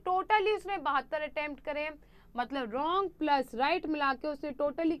कहा कि टोटली उसने 72 अटेम्प्ट करे, मतलब रॉन्ग प्लस राइट मिला के उसने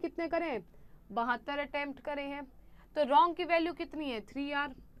टोटली कितने करे, 72 अटेम्प्ट करे हैं। तो रॉन्ग की वैल्यू कितनी है, 3R,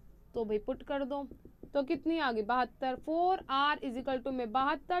 तो भाई पुट कर दो, तो कितनी आ गई 72, 4R = में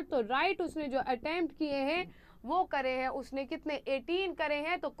 72। तो राइट उसने जो अटेम्प्ट किए हैं वो करे हैं उसने कितने, 18 करे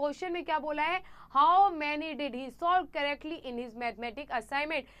हैं। तो क्वेश्चन में क्या बोला है, how many did he solve correctly in his mathematic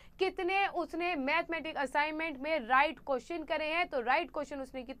assignment, कितने उसने मैथमेटिक असाइनमेंट में राइट क्वेश्चन करे हैं। तो राइट क्वेश्चन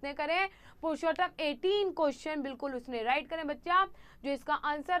उसने कितने करे हैं, पुरुषोत्तम 18 क्वेश्चन बिल्कुल उसने राइट करे। बच्चा जो इसका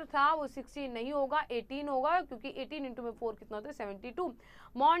आंसर था वो 16 नहीं होगा, 18 होगा, क्योंकि 18 इंटू में 4 कितना होता है, 72।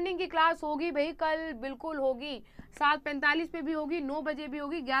 मॉर्निंग की क्लास होगी भाई कल, बिल्कुल होगी, 7:45 पे भी होगी, 9 बजे भी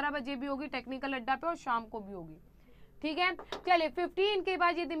होगी, 11 बजे भी होगी टेक्निकल अड्डा पे, और शाम को भी होगी, ठीक है। चलिए 15 के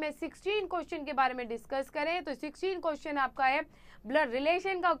बाद यदि मैं 16 क्वेश्चन के बारे में डिस्कस करें तो 16 क्वेश्चन आपका है ब्लड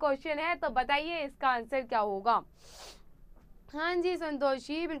रिलेशन का क्वेश्चन है, तो बताइए इसका आंसर क्या होगा। हाँ जी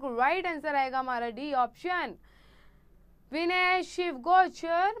संतोषी, बिल्कुल राइट आंसर आएगा हमारा डी ऑप्शन। विनय, शिव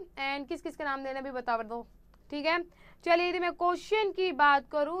गोचर एंड किस किस के नाम देना भी बता दो, ठीक है। चलिए यदि मैं क्वेश्चन की बात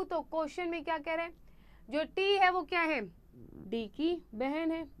करूं तो क्वेश्चन में क्या कह रहे हैं, जो टी है वो क्या है, डी की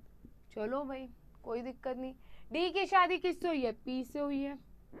बहन है। चलो भाई कोई दिक्कत नहीं, डी की शादी किससे हुई है, पी से हुई है,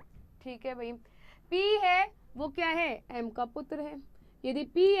 ठीक है भाई। पी है वो क्या है, एम का पुत्र है। यदि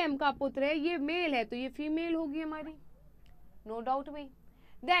पी एम का पुत्र है, ये मेल है तो ये फीमेल होगी हमारी, नो डाउट भाई।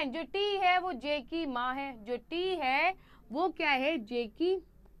 देन जो टी है वो जे की माँ है, जो टी है वो क्या है, जे की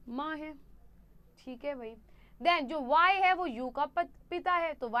माँ है, ठीक है भाई। देन जो वाई है वो यू का पिता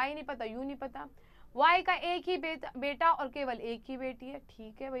है, तो वाई नहीं पता, यू नहीं पता। वाई का एक ही बेटा और केवल एक ही बेटी है,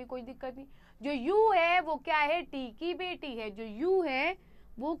 ठीक है भाई कोई दिक्कत नहीं। जो यू है वो क्या है, टी की बेटी है, जो यू है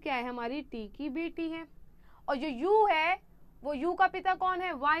वो क्या है, हमारी टी की बेटी है। और जो यू है वो यू का पिता कौन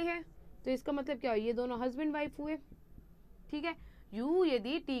है, वाई है, तो इसका मतलब क्या हो, ये दोनों हस्बैंड वाइफ हुए, ठीक है। यू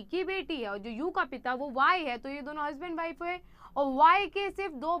यदि टी की बेटी है और जो यू का पिता वो वाई है, तो ये दोनों हस्बैंड वाइफ हुए। और वाई के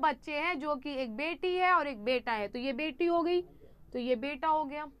सिर्फ 2 बच्चे हैं, जो कि एक बेटी है और एक बेटा है, तो ये बेटी हो गई तो ये बेटा हो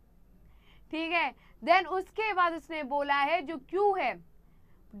गया, ठीक है। देन उसके बाद उसने बोला है जो क्यू है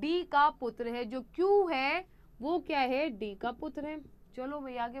डी का पुत्र है, जो क्यू है वो क्या है, डी का पुत्र है। चलो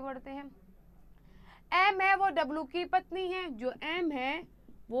भाई आगे बढ़ते हैं। एम है वो डब्ल्यू की पत्नी है, जो एम है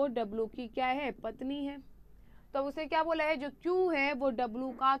वो डब्ल्यू की क्या है, पत्नी है। तो उसे क्या बोला है, जो क्यू है वो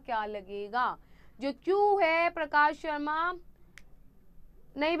डब्ल्यू का क्या लगेगा, जो क्यू है प्रकाश शर्मा,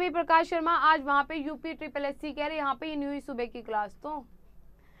 नहीं भाई प्रकाश शर्मा आज वहां पे यूपी ट्रिपल एससी कह रहे, यहाँ पे नहीं हुई सुबह की क्लास, तो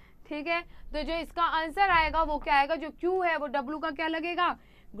ठीक है। तो जो इसका आंसर आएगा वो क्या आएगा, जो क्यू है वो डब्ल्यू का क्या लगेगा,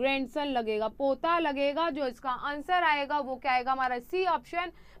 ग्रैंडसन लगेगा, पोता लगेगा। जो इसका आंसर आएगा वो क्या आएगा, हमारा सी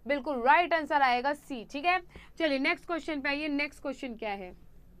ऑप्शन, बिल्कुल राइट आंसर आएगा सी, ठीक है। चलिए नेक्स्ट क्वेश्चन पे आइए। नेक्स्ट क्वेश्चन क्या है,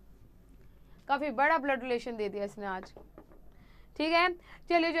 काफी बड़ा ब्लड रिलेशन दे दिया इसने आज, ठीक है।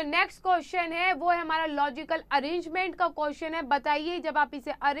 चलिए जो नेक्स्ट क्वेश्चन है वो है हमारा लॉजिकल अरेंजमेंट का क्वेश्चन है। बताइए जब आप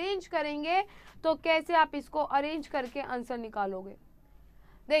इसे अरेंज करेंगे तो कैसे आप इसको अरेंज करके आंसर निकालोगे।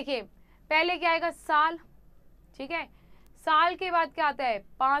 देखिए पहले क्या आएगा, साल, ठीक है। साल के बाद क्या आता है,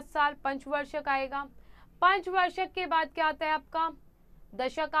 5 साल, पंचवर्षक आएगा। पंचवर्षक के बाद क्या आता है आपका,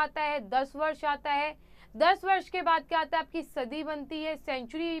 दशक आता है, 10 वर्ष आता है। 10 वर्ष के बाद क्या आता है, आपकी सदी बनती है,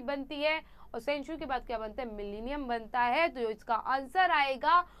 सेंचुरी बनती है, और सेंचुरी के बाद क्या बनता है, मिलीनियम बनता है। तो इसका आंसर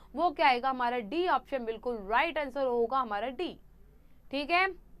आएगा वो क्या आएगा, हमारा डी ऑप्शन, बिल्कुल राइट आंसर होगा हमारा डी, ठीक है।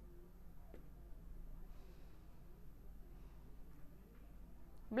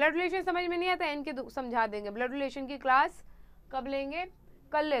 ब्लड रिलेशन समझ में नहीं आता, इनके समझा देंगे। ब्लड रिलेशन की क्लास कब लेंगे,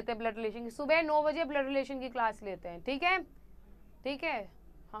 कल लेते हैं ब्लड रिलेशन की, सुबह 9 बजे ब्लड रिलेशन की क्लास लेते हैं, ठीक है, ठीक है।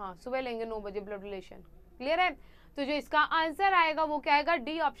 हाँ सुबह लेंगे 9 बजे ब्लड रिलेशन, क्लियर है। तो जो इसका आंसर आएगा वो क्या आएगा,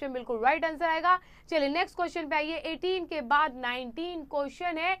 डी ऑप्शन, बिल्कुल राइट आंसर आएगा। चलिए नेक्स्ट क्वेश्चन पे आइए। 18 के बाद 19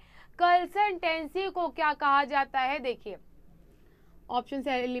 क्वेश्चन है, कंसल्टेंसी को क्या कहा जाता है। देखिए ऑप्शन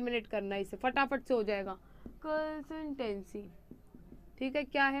से एलिमिनेट करना है, इसे फटाफट से हो जाएगा। कंसल्टेंसी, ठीक है,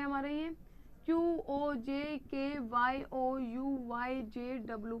 क्या है हमारा ये,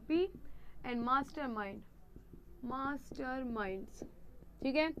 QOJKYOUYJWP एंड मास्टरमाइंड, मास्टरमाइंड्स,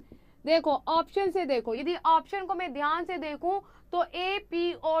 ठीक है। देखो ऑप्शन से देखो, यदि ऑप्शन को मैं ध्यान से देखूं तो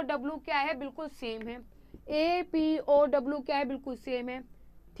APOW क्या है, बिल्कुल सेम है। APOW क्या है, बिल्कुल सेम है,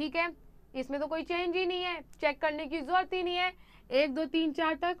 ठीक है। इसमें तो कोई चेंज ही नहीं है, चेक करने की जरूरत ही नहीं है। 1 2 3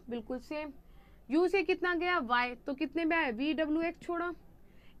 4 तक बिल्कुल सेम। U से कितना गया, Y, तो कितने में आया, VWX छोड़ा।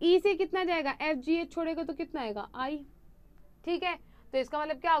 E से कितना जाएगा, FGH छोड़ेगा तो कितना आएगा, I, ठीक है। तो इसका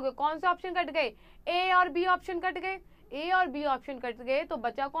मतलब क्या हो गया, कौन से ऑप्शन कट गए, A और B ऑप्शन कट गए। A और B ऑप्शन कट गए तो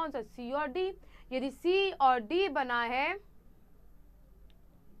बचा कौन सा, C और D। यदि C और D बना है,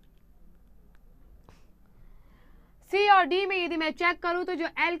 C और D में यदि मैं चेक करूं तो जो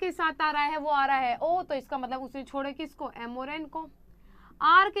L के साथ आ रहा है वो आ रहा है O, तो इसका मतलब उसने छोड़े किसको, M और N को।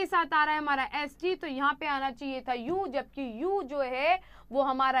 R के साथ आ रहा है हमारा ST, तो यहाँ पे आना चाहिए था U, जबकि U जो है वो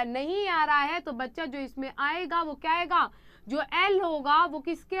हमारा नहीं आ रहा है। तो बच्चा जो इसमें आएगा वो क्या आएगा, जो L होगा वो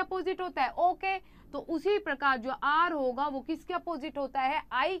किसके अपोजिट होता है, O के। तो उसी प्रकार जो R होगा वो किसके अपोजिट होता है,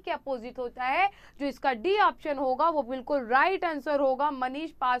 I के अपोजिट होता है। जो इसका डी ऑप्शन होगा वो बिल्कुल राइट आंसर होगा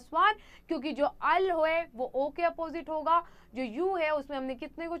मनीष पासवान, क्योंकि जो L है वो O के अपोजिट होगा। जो U है उसमें हमने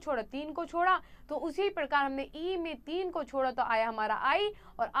कितने को छोड़ा, 3 को छोड़ा। तो उसी प्रकार हमने E में 3 को छोड़ा तो आया हमारा I,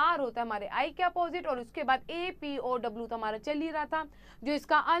 और R होता है हमारे I के अपोजिट, और उसके बाद APOW तो हमारा चल ही रहा था। जो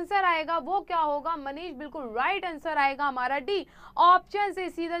इसका आंसर आएगा वो क्या होगा मनीष, बिल्कुल राइट आंसर आएगा हमारा डी। ऑप्शन से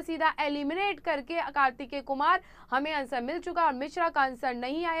सीधा सीधा एलिमिनेट करके कार्तिकेय कुमार हमें आंसर मिल चुका, और मिश्रा का आंसर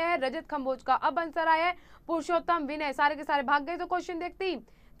नहीं आया है। रजत खम्बोज का अब आंसर आया है। पुरुषोत्तम, विनय सारे के सारे भाग गए तो क्वेश्चन देखते ही।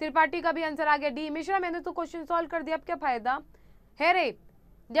 त्रिपाठी का भी आंसर आ गया डी। मिश्रा मैंने तो क्वेश्चन सॉल्व कर दिया, अब क्या फायदा है रे,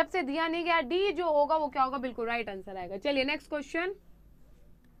 जब से दिया नहीं गया, डी जो होगा वो क्या होगा, बिल्कुल राइट आंसर आएगा। चलिए नेक्स्ट क्वेश्चन।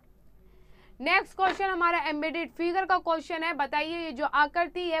 नेक्स्ट क्वेश्चन हमारा एम्बेडेड फिगर का क्वेश्चन है। बताइए ये जो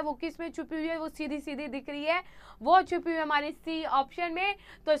आकृति है वो किस में छुपी हुई है, वो सीधी सीधी दिख रही है, वो छुपी हुई है हमारी सी ऑप्शन में।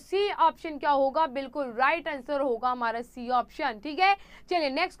 तो सी ऑप्शन क्या होगा, बिल्कुल राइट आंसर होगा हमारा सी ऑप्शन। ठीक है, चलिए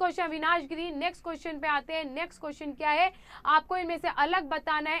नेक्स्ट क्वेश्चन अविनाश गिरी। नेक्स्ट क्वेश्चन पे आते हैं। नेक्स्ट क्वेश्चन क्या है, आपको इनमें से अलग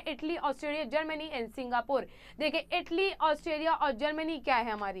बताना है, Italy, Australia, Germany and Singapore. देखिए इटली, ऑस्ट्रेलिया और जर्मनी क्या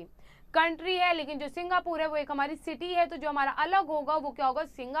है, हमारी कंट्री है, लेकिन जो सिंगापुर है वो एक हमारी सिटी है। तो जो हमारा अलग होगा वो क्या होगा,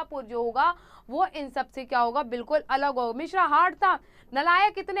 सिंगापुर जो होगा वो इन सब से क्या होगा, बिल्कुल अलग होगा। मिश्रा हार्ड था,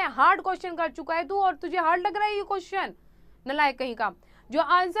 नलायक कितने हार्ड क्वेश्चन कर चुका है तू, और तुझे हार्ड लग रहा है ये क्वेश्चन, नलायक कहीं का। जो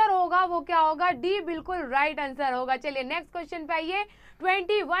आंसर होगा वो क्या होगा, डी बिल्कुल राइट आंसर होगा। चलिए नेक्स्ट क्वेश्चन पे आइए।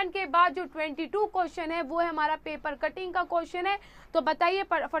 21 के बाद जो 22 क्वेश्चन है वो है हमारा पेपर कटिंग का क्वेश्चन है। तो बताइए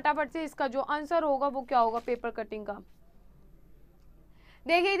फटाफट से इसका जो आंसर होगा वो क्या होगा पेपर कटिंग का।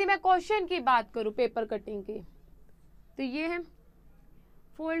 देखिए यदि मैं क्वेश्चन की बात करूं पेपर कटिंग की, तो ये है,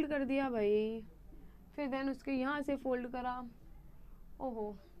 फोल्ड कर दिया भाई, फिर देन उसके यहाँ से फोल्ड करा,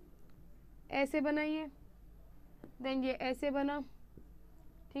 ओहो ऐसे बनाइए, देन ये ऐसे बना,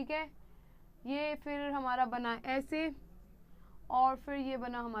 ठीक है, ये फिर हमारा बना ऐसे, और फिर ये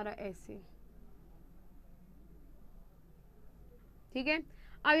बना हमारा ऐसे। ठीक है,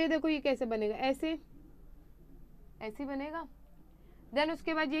 अब ये देखो ये कैसे बनेगा, ऐसे ऐसे बनेगा। देन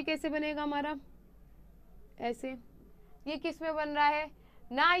उसके बाद ये कैसे बनेगा हमारा, ऐसे। ये किस में बन रहा है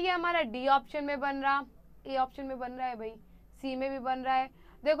ना, ये हमारा डी ऑप्शन में बन रहा, ए ऑप्शन में बन रहा है भाई, सी में भी बन रहा है।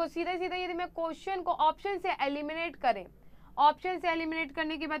 देखो सीधा सीधा यदि मैं क्वेश्चन को ऑप्शन से एलिमिनेट करें, ऑप्शन से एलिमिनेट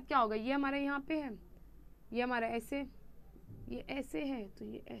करने के बाद क्या होगा, ये हमारा यहाँ पे है, ये हमारा ऐसे, ये ऐसे है, तो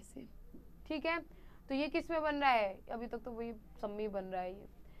ये ऐसे। ठीक है, तो ये किस में बन रहा है, अभी तक तो वही सब में बन रहा है ये।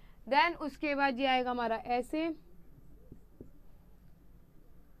 देन उसके बाद ये आएगा हमारा ऐसे।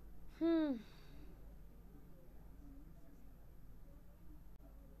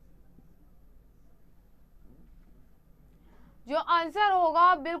 जो आंसर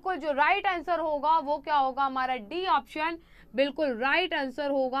होगा बिल्कुल, जो राइट आंसर होगा वो क्या होगा, हमारा डी ऑप्शन, बिल्कुल राइट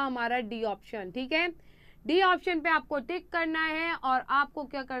आंसर होगा हमारा डी ऑप्शन। ठीक है, डी ऑप्शन पे आपको टिक करना है और आपको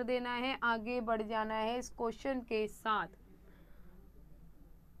क्या कर देना है, आगे बढ़ जाना है इस क्वेश्चन के साथ।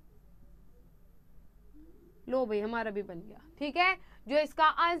 लो भाई हमारा भी बन गया। ठीक है, जो इसका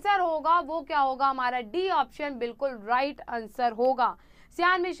आंसर होगा वो क्या होगा, हमारा डी ऑप्शन बिल्कुल राइट आंसर होगा।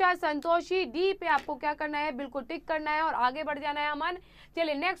 श्याम मिश्रा, संतोषी, डी पे आपको क्या करना है, बिल्कुल टिक करना है और आगे बढ़ जाना है अमन।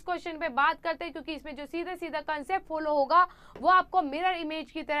 चलिए नेक्स्ट क्वेश्चन पे बात करते हैं, क्योंकि इसमें जो सीधा सीधा कंसेप्ट फॉलो होगा वो आपको मिरर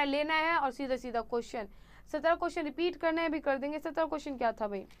इमेज की तरह लेना है और सीधा सीधा क्वेश्चन 17 क्वेश्चन रिपीट करना है, भी कर देंगे। 17 क्वेश्चन क्या था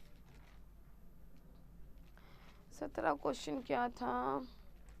भाई, 17 क्वेश्चन क्या था,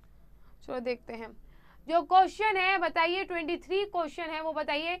 चलो देखते हैं। जो क्वेश्चन है बताइए, 23 क्वेश्चन है, वो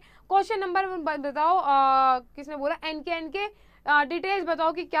बताइए क्वेश्चन नंबर बताओ, किसने बोला, एनके डिटेल्स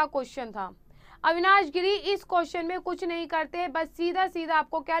बताओ कि क्या क्वेश्चन था। अविनाश गिरी, इस क्वेश्चन में कुछ नहीं करते, बस सीधा सीधा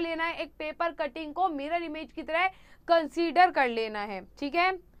आपको क्या लेना है, एक पेपर कटिंग को मिरर इमेज की तरह कंसीडर कर लेना है। ठीक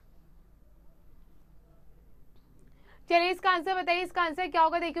है, चलिए इसका आंसर बताइए, इसका आंसर क्या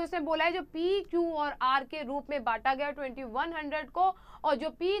होगा। देखिए उसने बोला है जो पी, क्यू और आर के रूप में बांटा गया 2100 को, और जो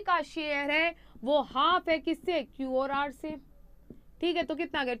पी का शेयर है वो हाफ है किससे, क्यू और आर से। ठीक है, तो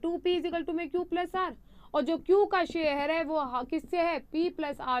कितना गया, 2p इक्वल टू में क्यू प्लस आर, और जो क्यू का शेयर है वो किससे है, p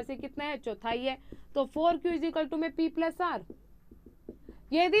प्लस आर से, कितना है, चौथाई है, तो 4q इक्वल टू में p प्लस आर।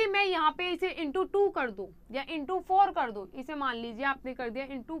 यदि मैं यहाँ पे इसे इंटू 2 कर दूं या इंटू 4 कर दूं, इसे मान लीजिए आपने कर दिया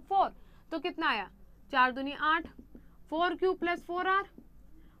इंटू 4, तो कितना आया, 4 दूनी 8, 4q प्लस 4r,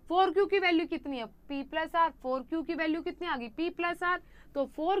 4q की वैल्यू कितनी है, p प्लस आर, 4q की वैल्यू कितनी आ गई, p प्लस आर, तो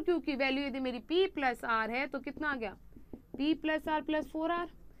 4q की वैल्यू यदि मेरी p प्लस आर है तो कितना आ गया, p plus are plus 4r,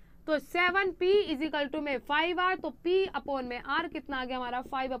 तो 7p इज इक्वल टू में 5r, तो p अपॉन में r कितना आ गया हमारा,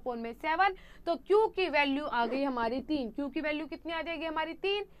 5 अपॉन में 7, तो q की वैल्यू आ गई हमारी 3, q की वैल्यू कितनी आ जाएगी हमारी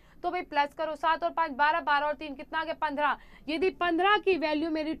 3, तो भाई प्लस करो, 7 और 5 12, 12 और 3 कितना आ गया 15, यदि 15 की वैल्यू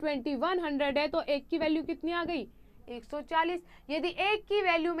मेरी 2100 है तो 1 की वैल्यू कितनी आ गई 140, यदि 1 की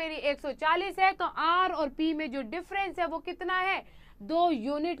वैल्यू मेरी 140 है तो r और p में जो डिफरेंस है वो कितना है, 2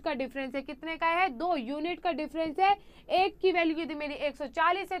 यूनिट का डिफरेंस है, कितने का है, 2 यूनिट का डिफरेंस है। 1 की वैल्यू यदि मेरी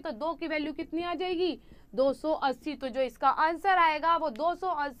 140 है तो 2 की वैल्यू कितनी आ जाएगी 280, तो जो इसका आंसर आएगा वो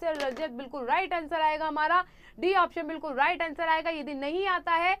 280, रजत बिल्कुल राइट आंसर आएगा हमारा, डी ऑप्शन बिल्कुल राइट आंसर आएगा। यदि नहीं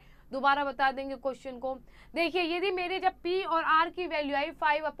आता है दोबारा बता देंगे क्वेश्चन को। देखिए यदि मेरे जब p और r की वैल्यू आई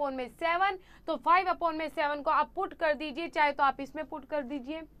 5 अपॉन में 7, तो 5 अपॉन में 7 को आप पुट कर दीजिए, चाहे तो आप इसमें पुट कर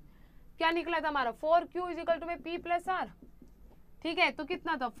दीजिए, क्या निकला था हमारा 4q इज इक्वल टू में p प्लस r। ठीक है, तो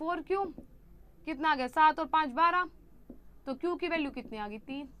कितना था 4q, कितना आ गया 7 और 5 12, तो Q की वैल्यू कितनी आ गई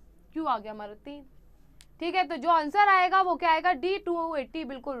 3, Q आ गया हमारा 3। ठीक है, तो जो आंसर आएगा वो क्या आएगा D 280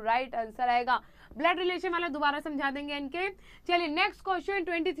 बिल्कुल राइट आंसर आएगा। ब्लड रिलेशन वाला दोबारा समझा देंगे इनके। चलिए नेक्स्ट क्वेश्चन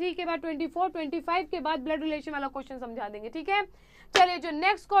 23 के बाद 24, 25 के बाद ब्लड रिलेशन वाला क्वेश्चन समझा देंगे। ठीक है, चलिए जो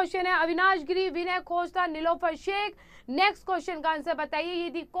नेक्स्ट क्वेश्चन है अविनाश गिरी, विनय Khosta, Nilofar Sheikh. Next question का आंसर बताइए,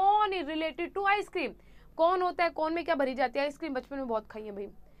 यदि कौन इज रिलेटेड टू आइसक्रीम। कौन होता है, कौन में क्या भरी जाती है आइसक्रीम, बचपन में बहुत खाई है भाई।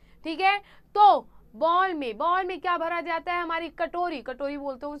 ठीक है, तो बॉल में क्या भरा जाता है, हमारी कटोरी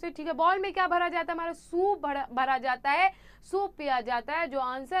बोलते हैं उसे। ठीक है, बॉल में क्या भरा जाता है, हमारा सूप भरा जाता है, सूप पिया जाता है। जो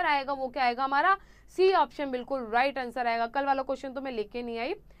आंसर आएगा वो क्या आएगा हमारा सी ऑप्शन बिल्कुल राइट आंसर आएगा। कल वाला क्वेश्चन तो मैं लेके नहीं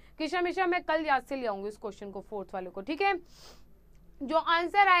आई, कृष्णा मिश्रा मैं कल याद से ले आऊंगी इस क्वेश्चन को, फोर्थ वाले को। ठीक है, जो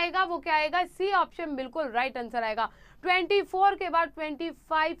आंसर आएगा वो क्या आएगा सी ऑप्शन बिल्कुल राइट आंसर आएगा। 24 के बाद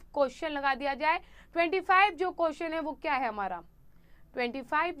 25 क्वेश्चन लगा दिया जाए। 25 जो क्वेश्चन है वो क्या है हमारा,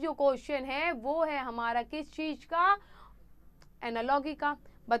 25 जो क्वेश्चन है वो है हमारा किस चीज का, एनालॉजी का।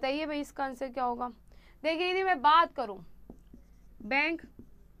 बताइए भाई इसका आंसर क्या होगा। देखिए यदि मैं बात करूं बैंक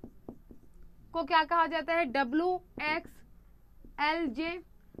को क्या कहा जाता है, WXLJ,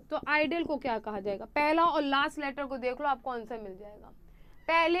 तो आइडियल को क्या कहा जाएगा। पहला और लास्ट लेटर को देख लो आपको आंसर मिल जाएगा।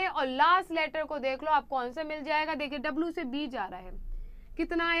 पहले और लास्ट लेटर को देख लो आपको आंसर मिल जाएगा। देखिए W से B जा रहा है,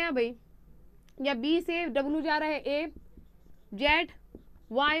 कितना आया भाई, या B से W जा रहा है A, Z,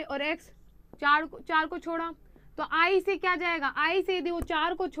 Y और X, चार को छोड़ा, तो I से क्या जाएगा, I से यदि वो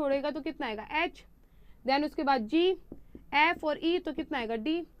 4 को छोड़ेगा तो कितना आएगा H, देन उसके बाद G, F और E, तो कितना आएगा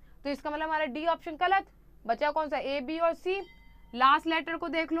D। तो इसका मतलब हमारा D ऑप्शन गलत बचा। कौन सा, A, B और C। लास्ट लेटर को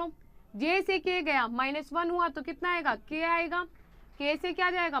देख लो, J से K गया -1 हुआ तो कितना आएगा K आएगा, K से क्या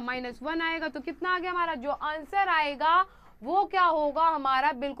जाएगा -1 आएगा, तो कितना आ गया हमारा, जो आंसर आएगा वो क्या होगा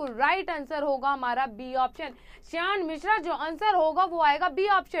हमारा बिल्कुल राइट आंसर होगा हमारा बी ऑप्शन। श्यान मिश्रा जो आंसर होगा वो आएगा बी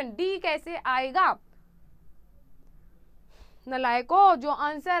ऑप्शन, डी कैसे आएगा नलायको, जो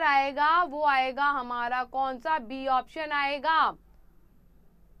आंसर आएगा वो आएगा हमारा कौन सा, बी ऑप्शन आएगा।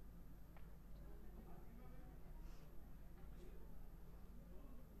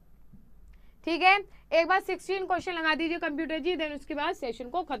 ठीक है, एक बार 16 क्वेश्चन लगा दीजिए कंप्यूटर जी, देन उसके बाद सेशन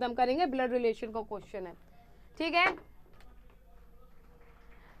को खत्म करेंगे। ब्लड रिलेशन का क्वेश्चन है। ठीक है,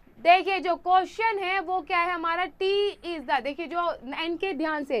 देखिए जो क्वेश्चन है वो क्या है हमारा, टी इज द, देखिए जो एन के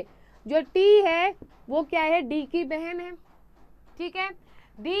ध्यान से, जो टी है वो क्या है, डी की बहन है। ठीक है,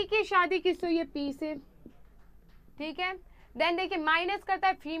 डी की शादी किससे हुई है, पी से। ठीक है, देन देखिए माइनस करता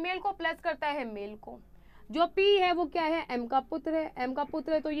है फीमेल को, प्लस करता है मेल को। जो पी है वो क्या है, एम का पुत्र है, एम का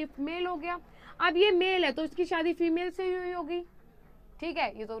पुत्र है तो ये मेल हो गया। अब ये मेल है तो इसकी शादी फीमेल से ही हुई होगी। ठीक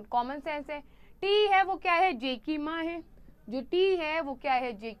है, ये तो कॉमन सेंस है। टी है वो क्या है, जे की माँ है, जो टी है वो क्या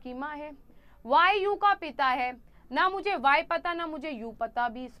है, जे की माँ है। वाई यू का पिता है, ना मुझे वाई पता ना मुझे यू पता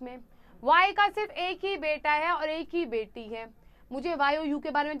भी इसमें। वाई का सिर्फ एक ही बेटा है और एक ही बेटी है। मुझे वाई और यू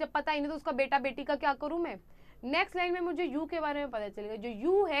के बारे में जब पता ही नहीं तो उसका बेटा बेटी का क्या करूं मैं। नेक्स्ट लाइन में मुझे यू के बारे में पता चलेगा। जो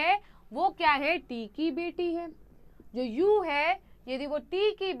यू है वो क्या है, टी की बेटी है। जो यू है यदि वो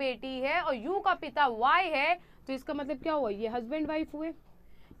टी की बेटी है और यू का पिता वाई है तो इसका मतलब क्या हुआ, ये हस्बैंड वाइफ हुए।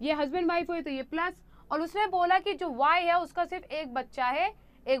 ये हस्बैंड वाइफ हुए तो ये प्लस, और उसने बोला कि जो वाई है उसका सिर्फ एक बच्चा है,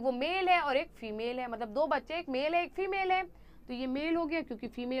 एक वो मेल है और एक फीमेल है, मतलब 2 बच्चे, एक मेल है एक फीमेल है। तो ये मेल हो गया क्योंकि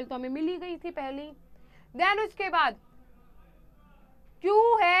फीमेल तो हमें मिल ही गई थी पहले ही। देन उसके बाद Q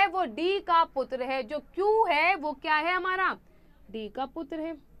है वो D का पुत्र है। जो Q है वो क्या है हमारा, D का पुत्र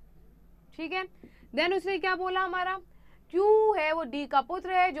है। ठीक है, देन उसने क्या बोला, हमारा Q है वो D का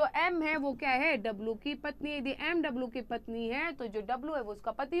पुत्र है। जो M है वो क्या है, W की पत्नी। यदि M W की पत्नी है तो जो W है वो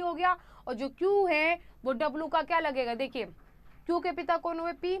उसका पति हो गया, और जो Q है वो W का क्या लगेगा। देखिए Q के पिता कौन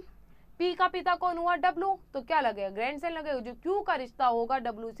हुए, P, P का पिता कौन हुआ, W, तो क्या लगेगा, ग्रैंडसन लगेगा। जो Q का रिश्ता होगा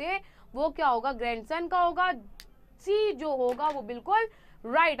W से वो क्या होगा, ग्रैंडसन का होगा। सी जो होगा वो बिल्कुल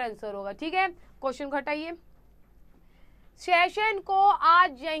राइट आंसर होगा। ठीक है, क्वेश्चन घटाइए। सेशन को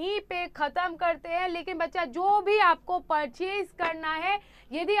आज यहीं पे खत्म करते हैं, लेकिन बच्चा जो भी आपको परचेज करना है,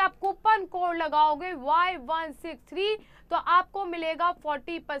 यदि आप कूपन कोड लगाओगे Y163 तो आपको मिलेगा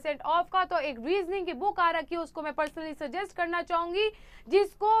 40% ऑफ का। तो एक रीजनिंग की बुक आ रखी है, उसको मैं पर्सनली सजेस्ट करना चाहूंगी।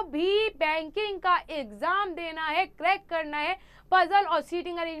 जिसको भी बैंकिंग का एग्जाम देना है, क्रैक करना है, पजल और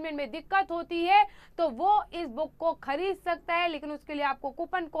सीटिंग अरेंजमेंट में दिक्कत होती है तो वो इस बुक को खरीद सकता है, लेकिन उसके लिए आपको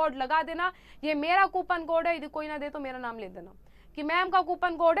कूपन कोड लगा देना। ये मेरा कूपन कोड है, यदि कोई ना दे तो मेरा नाम ले देना कि मैम का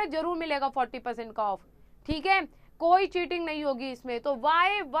कूपन कोड है, जरूर मिलेगा 40% का ऑफ। ठीक है, कोई चीटिंग नहीं होगी इसमें। तो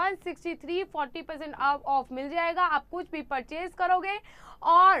Y163 40% ऑफ मिल जाएगा। आप कुछ भी परचेज करोगे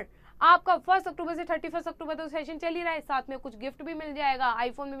और आपका 1 अक्टूबर से 31 अक्टूबर तक सेशन चल ही रहा है। साथ में कुछ गिफ्ट भी मिल जाएगा,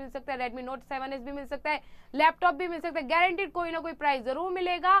 आईफोन भी मिल सकता है, रेडमी नोट 7S भी मिल सकता है, लैपटॉप भी मिल सकता है, गारंटीड कोई ना कोई प्राइस जरूर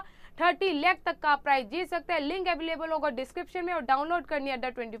मिलेगा। 30 लाख तक का प्राइस जीत सकता है। लिंक अवेलेबल होगा डिस्क्रिप्शन में और डाउनलोड करनी है अड्डा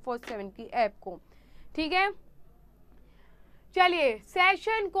 24/7 की ऐप को, ठीक है। चलिए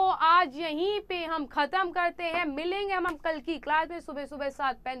सेशन को आज यहीं पे हम खत्म करते हैं। मिलेंगे हम कल की क्लास में सुबह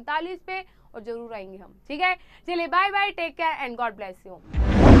 7:45 पे और जरूर आएंगे हम, ठीक है। चलिए bye bye, take care and God bless you.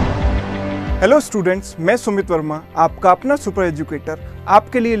 Hello students, मैं सुमित वर्मा, आपका अपना सुपर एजुकेटर,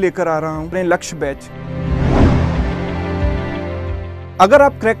 आपके लिए लेकर आ रहा हूं अपने लक्ष्य बैच। अगर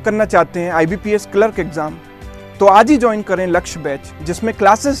आप क्रैक करना चाहते हैं IBPS क्लर्क एग्जाम तो आज ही ज्वाइन करें लक्ष्य बैच, जिसमें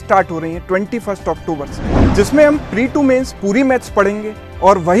क्लासेस स्टार्ट हो रही हैं 21 अक्टूबर से, जिसमें हम प्री टू मेंस पूरी मैथ्स पढ़ेंगे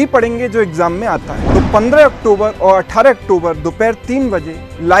और वही पढ़ेंगे जो एग्जाम में आता है। तो 15 अक्टूबर और 18 अक्टूबर दोपहर 3 बजे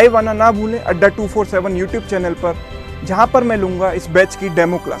लाइव आना ना भूलें अड्डा 247 यूट्यूब चैनल पर, जहां पर मैं लूंगा इस बैच की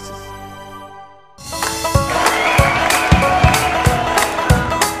डेमो क्लासेस।